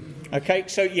 Okay,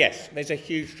 so yes, there's a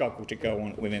huge struggle to go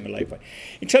on within the Labour Party.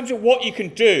 In terms of what you can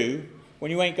do when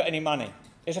you ain't got any money,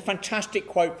 there's a fantastic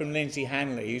quote from Lindsay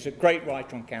Hanley, who's a great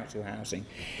writer on council housing,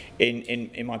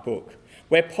 in my book,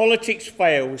 where politics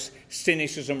fails,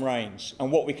 cynicism reigns.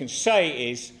 And what we can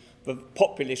say is the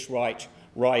populist right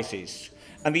rises.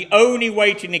 And the only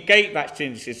way to negate that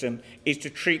cynicism is to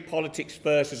treat politics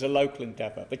first as a local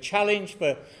endeavour. The challenge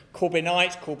for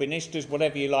Corbynites, Corbynistas,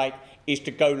 whatever you like, is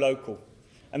to go local.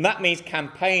 And that means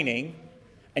campaigning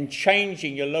and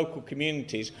changing your local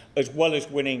communities as well as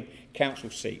winning council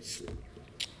seats.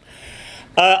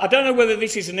 I don't know whether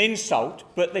this is an insult,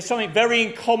 but there's something very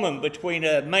in common between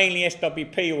a mainly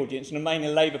SWP audience and a mainly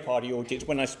Labour Party audience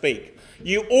when I speak.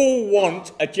 You all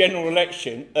want a general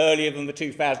election earlier than the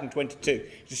 2022.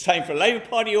 It's the same for a Labour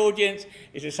Party audience,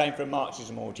 it's the same for a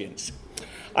Marxism audience.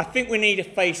 I think we need to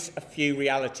face a few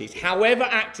realities. However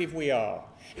active we are,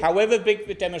 however big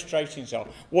the demonstrations are,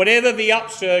 whatever the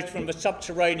upsurge from the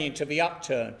subterranean to the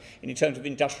upturn in terms of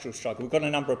industrial struggle, we've got a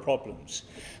number of problems.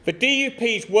 The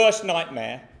DUP's worst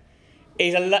nightmare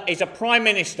is a Prime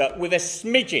Minister with a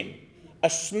smidgen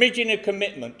of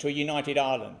commitment to a united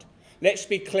Ireland. Let's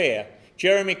be clear,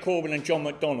 Jeremy Corbyn and John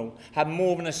McDonnell have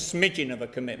more than a smidgen of a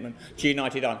commitment to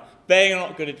united Ireland. They're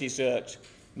not going to desert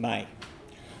May.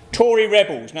 Tory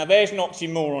rebels, now there's an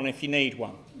oxymoron if you need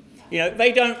one. You know,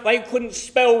 they couldn't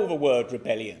spell the word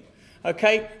rebellion,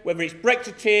 okay? Whether it's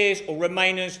Brexiteers or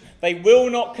Remainers, they will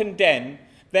not condemn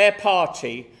their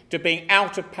party to being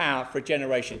out of power for a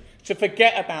generation, to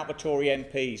forget about the Tory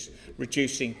MPs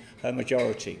reducing her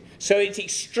majority. So it's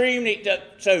extremely,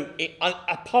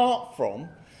 apart from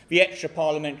the extra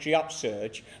parliamentary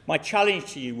upsurge, my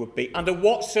challenge to you would be, under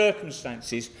what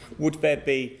circumstances would there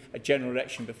be a general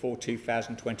election before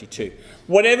 2022?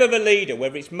 Whatever the leader,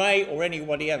 whether it's May or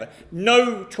anybody ever,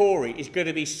 no Tory is going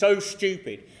to be so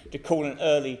stupid to call an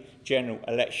early general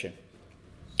election.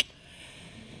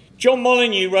 John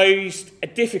Molyneux raised a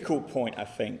difficult point, I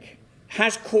think.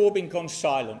 Has Corbyn gone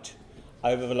silent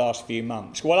over the last few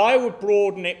months? Well, I would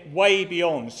broaden it way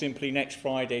beyond simply next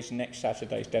Friday's and next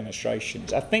Saturday's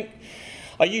demonstrations. I think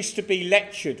I used to be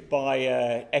lectured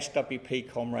by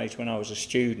SWP comrades when I was a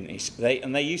student,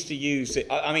 and they used to use it,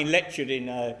 I mean lectured in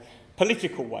a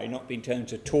political way, not in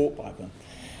terms of taught by them.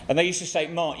 And they used to say,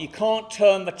 Mark, you can't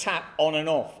turn the tap on and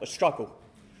off, a struggle.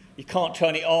 You can't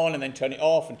turn it on and then turn it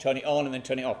off and turn it on and then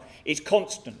turn it off. It's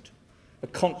constant.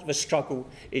 The struggle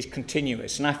is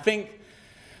continuous. And I think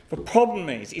the problem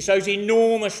is, it's those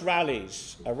enormous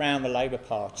rallies around the Labour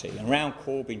Party and around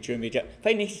Corbyn during the...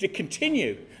 They need to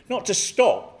continue, not to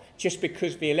stop just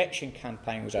because the election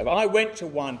campaign was over. I went to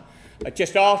one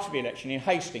just after the election in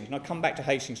Hastings, and I come back to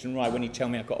Hastings and Rye when you tell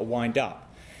me I've got to wind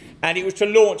up. And it was to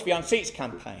launch the Unseats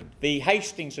campaign. The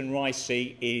Hastings and Rye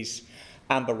seat is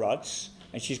Amber Rudd's,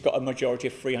 and she's got a majority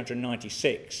of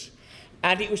 396.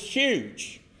 And it was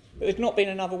huge, but there's not been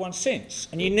another one since.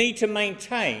 And you need to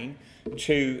maintain,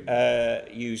 to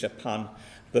use a pun,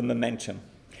 the momentum.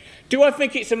 Do I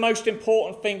think it's the most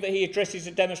important thing that he addresses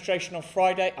a demonstration on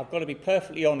Friday? I've got to be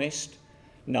perfectly honest,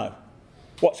 no.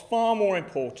 What's far more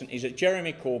important is that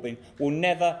Jeremy Corbyn will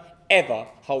never, ever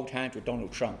hold hands with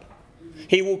Donald Trump.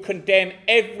 He will condemn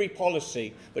every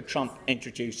policy that Trump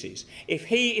introduces. If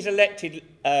he is elected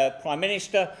Prime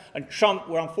Minister and Trump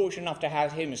were unfortunate enough to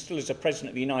have him still as a President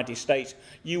of the United States,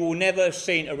 you will never have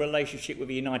seen a relationship with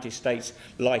the United States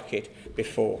like it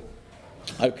before.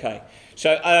 Okay,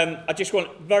 so I just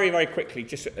want very, very quickly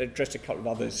just to address a couple of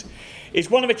others.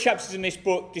 Is one of the chapters in this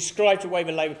book describes the way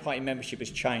the Labour Party membership has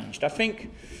changed. I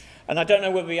think, and I don't know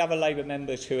whether the other Labour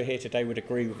members who are here today would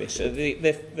agree with this,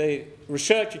 the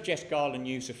researcher Jess Garland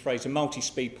used the phrase a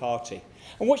multi-speed party.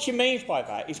 And what she means by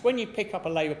that is when you pick up a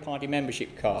Labour Party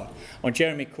membership card on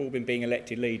Jeremy Corbyn being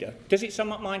elected leader, does it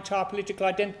sum up my entire political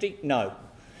identity? No.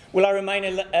 Will I remain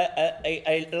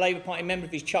a Labour Party member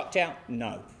if he's chucked out?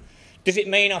 No. Does it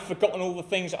mean I've forgotten all the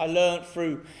things that I learnt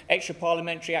through extra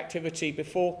parliamentary activity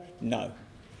before? No.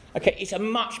 Okay, it's a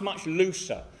much, much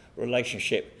looser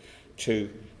relationship to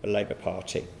the Labour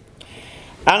Party.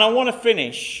 And I want to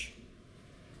finish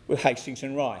with Hastings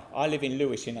and Rye. I live in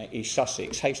Lewes in East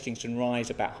Sussex. Hastings and Rye is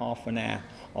about half an hour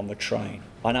on the train.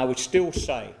 And I would still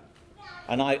say,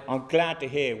 and I'm glad to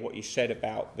hear what you said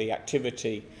about the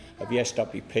activity of the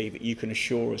SWP, that you can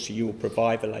assure us that you will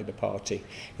provide the Labour Party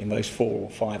in those 4 or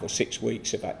 5 or 6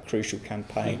 weeks of that crucial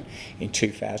campaign in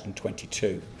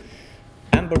 2022.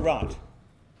 Amber Rudd,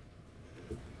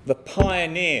 the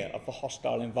pioneer of the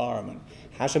hostile environment,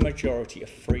 has a majority of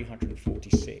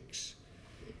 346.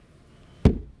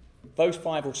 Those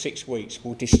 5 or 6 weeks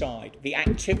will decide, the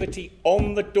activity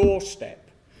on the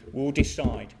doorstep will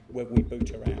decide whether we boot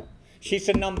her out. She's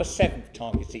the number 7th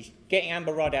target. Getting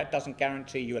Amber Rudd out doesn't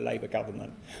guarantee you a Labour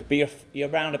government, but you're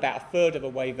around about a third of the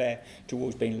way there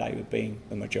towards being Labour being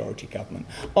the majority government.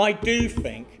 I do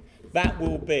think that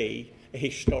will be a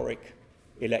historic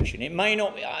election. It may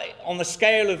not be, on the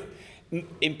scale of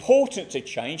importance of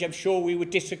change, I'm sure we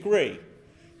would disagree,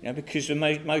 because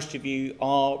most of you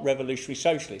are revolutionary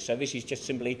socialists, so this is just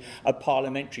simply a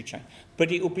parliamentary change.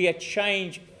 But it will be a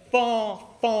change far,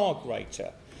 far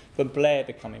greater than Blair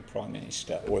becoming Prime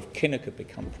Minister, or if Kinnock had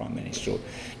become Prime Minister, or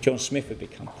John Smith had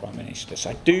become Prime Minister. So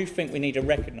I do think we need to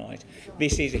recognise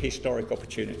this is a historic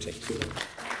opportunity.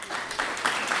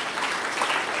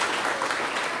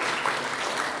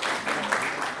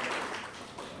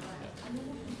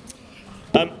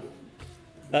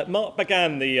 Mark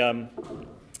began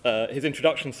his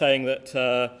introduction saying that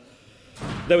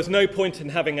there was no point in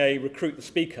having a recruit the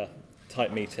speaker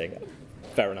type meeting.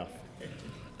 Fair enough.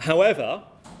 However,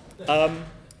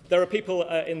 there are people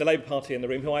in the Labour Party in the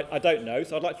room who I don't know,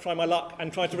 so I'd like to try my luck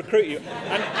and try to recruit you.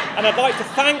 And I'd like to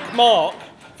thank Mark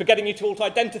for getting you to all to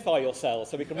identify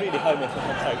yourselves so we can really home into the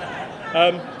conversation.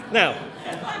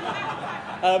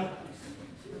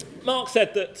 Mark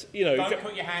said that, Don't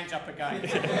put your hands up again.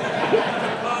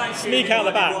 Sneak out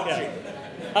the back.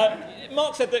 Yeah.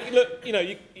 Mark said that, look,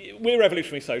 we're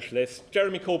revolutionary socialists.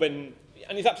 Jeremy Corbyn,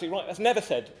 and he's absolutely right, has never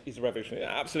said he's a revolutionary.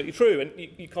 Absolutely true, and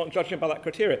you can't judge him by that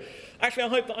criteria. Actually, I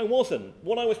hope that I wasn't.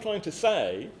 What I was trying to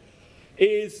say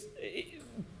is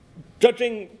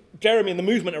judging Jeremy and the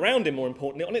movement around him, more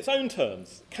importantly, on its own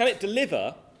terms. Can it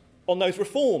deliver on those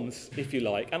reforms, if you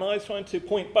like? And I was trying to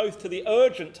point both to the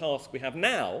urgent task we have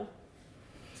now,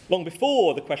 long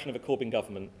before the question of a Corbyn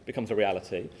government becomes a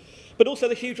reality, but also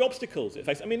the huge obstacles it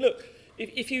faces. I mean, look,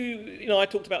 if I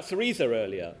talked about Syriza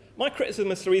earlier. My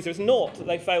criticism of Syriza is not that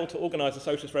they failed to organise a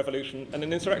socialist revolution and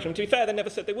an insurrection. To be fair, they never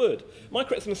said they would. My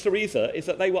criticism of Syriza is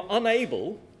that they were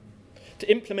unable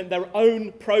to implement their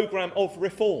own programme of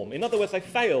reform. In other words, they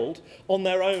failed on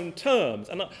their own terms.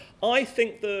 And I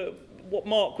think what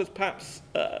Mark was perhaps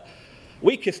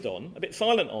weakest on, a bit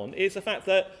silent on, is the fact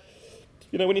that,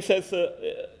 you know, when he says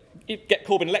that you get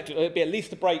Corbyn elected, it'll be at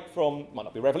least a break from, might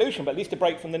not be a revolution, but at least a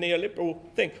break from the neoliberal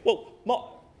thing. Well,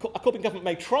 a Corbyn government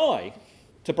may try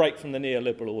to break from the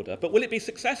neoliberal order, but will it be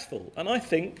successful? And I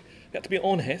think, we have to be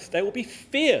honest, there will be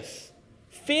fierce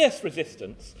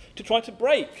resistance to try to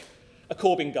break a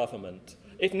Corbyn government,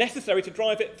 if necessary to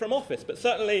drive it from office, but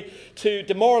certainly to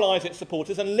demoralise its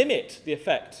supporters and limit the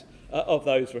effect of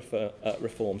those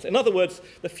reforms. In other words,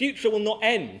 the future will not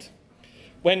end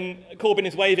when Corbyn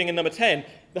is waving in number 10.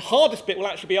 The hardest bit will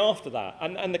actually be after that,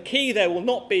 and the key there will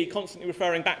not be constantly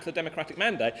referring back to the democratic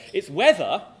mandate. It's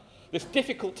whether this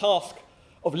difficult task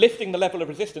of lifting the level of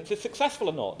resistance is successful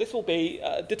or not. This will be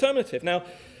determinative. Now,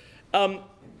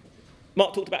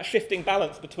 Mark talked about shifting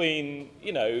balance between,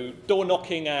 you know, door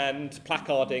knocking and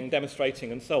placarding,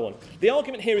 demonstrating and so on. The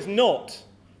argument here is not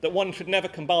that one should never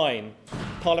combine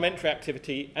parliamentary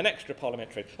activity and extra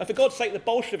parliamentary. And for God's sake, the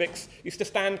Bolsheviks used to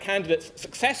stand candidates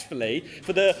successfully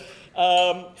for the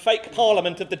fake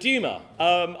parliament of the Duma.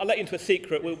 I'll let you into a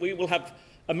secret. We will have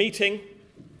a meeting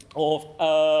of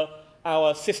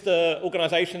our sister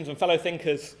organisations and fellow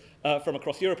thinkers from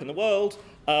across Europe and the world,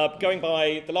 going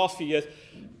by the last few years,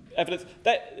 evidence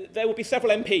that there will be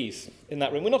several MPs in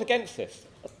that room. We're not against this.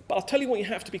 But I'll tell you what you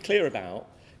have to be clear about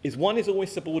is one is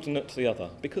always subordinate to the other,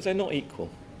 because they're not equal.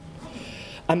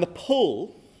 And the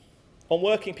pull on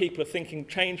working people of thinking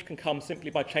change can come simply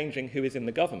by changing who is in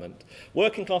the government.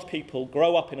 Working class people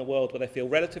grow up in a world where they feel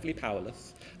relatively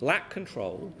powerless, lack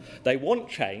control, they want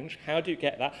change. How do you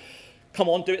get that? Come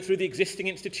on, do it through the existing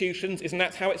institutions. Isn't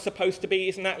that how it's supposed to be?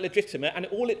 Isn't that legitimate? And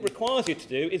all it requires you to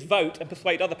do is vote and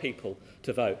persuade other people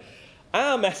to vote.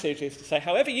 Our message is to say,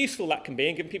 however useful that can be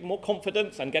and giving people more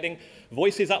confidence and getting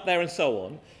voices up there and so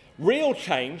on, real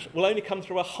change will only come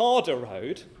through a harder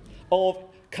road of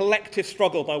collective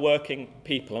struggle by working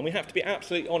people. And we have to be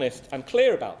absolutely honest and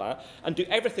clear about that and do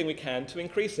everything we can to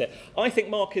increase it. I think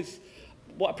Mark is...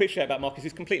 What I appreciate about Mark is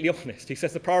he's completely honest. He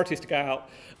says the priority is to go out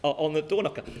on the door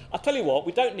knocker. I'll tell you what,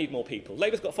 we don't need more people.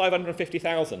 Labour's got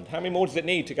 550,000. How many more does it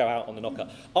need to go out on the knocker?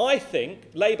 I think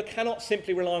Labour cannot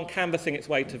simply rely on canvassing its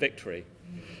way to victory.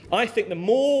 I think the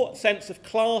more sense of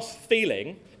class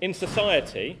feeling in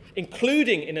society,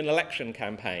 including in an election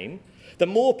campaign, the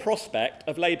more prospect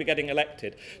of Labour getting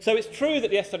elected. So it's true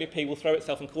that the SWP will throw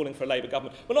itself in calling for a Labour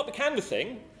government. We'll not be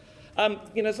canvassing. You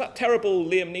know, there's that terrible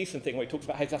Liam Neeson thing where he talks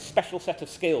about how he has a special set of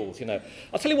skills, you know.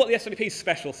 I'll tell you what the SNP's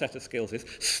special set of skills is: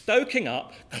 stoking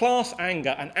up class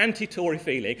anger and anti-Tory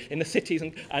feeling in the cities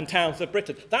and towns of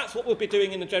Britain. That's what we'll be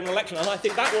doing in the general election, and I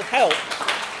think that will help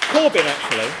Corbyn,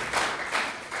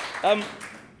 actually.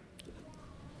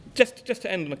 Just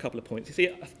to end on a couple of points. You see,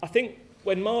 I think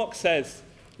when Mark says,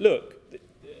 look,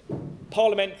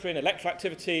 parliamentary and electoral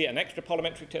activity and extra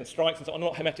parliamentary and strikes and so on are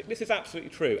not hermetic, this is absolutely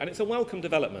true, and it's a welcome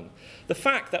development. The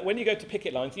fact that when you go to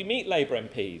picket lines, you meet Labour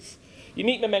MPs, you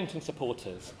meet Momentum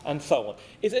supporters, and so on,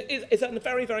 is a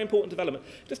very, very important development.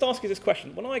 Just ask you this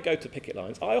question. When I go to picket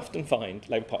lines, I often find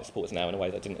Labour Party supporters now in a way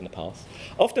that I didn't in the past.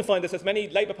 I often find there's as many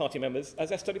Labour Party members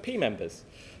as SWP members.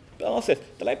 But I'll say,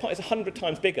 the Labour Party is 100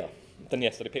 times bigger than the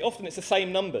SWP. Often it's the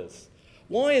same numbers.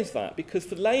 Why is that? Because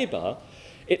for Labour,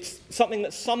 it's something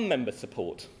that some members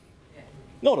support.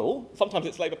 Not all. Sometimes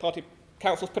it's Labour Party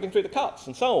councils putting through the cuts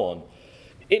and so on.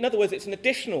 In other words, it's an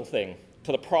additional thing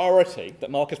to the priority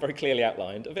that Mark has very clearly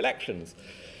outlined of elections.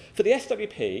 For the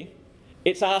SWP,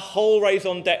 it's our whole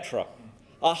raison d'etre.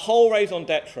 Our whole raison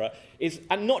d'etre is,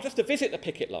 and not just to visit the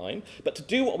picket line, but to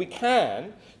do what we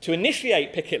can to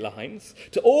initiate picket lines,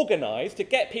 to organise, to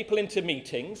get people into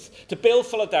meetings, to build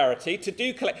solidarity, to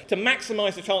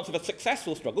maximise the chance of a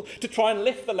successful struggle, to try and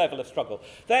lift the level of struggle.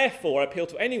 Therefore, I appeal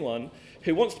to anyone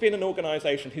who wants to be in an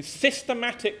organisation whose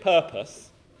systematic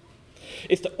purpose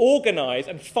is to organise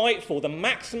and fight for the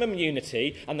maximum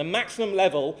unity and the maximum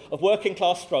level of working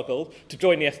class struggle to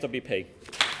join the SWP.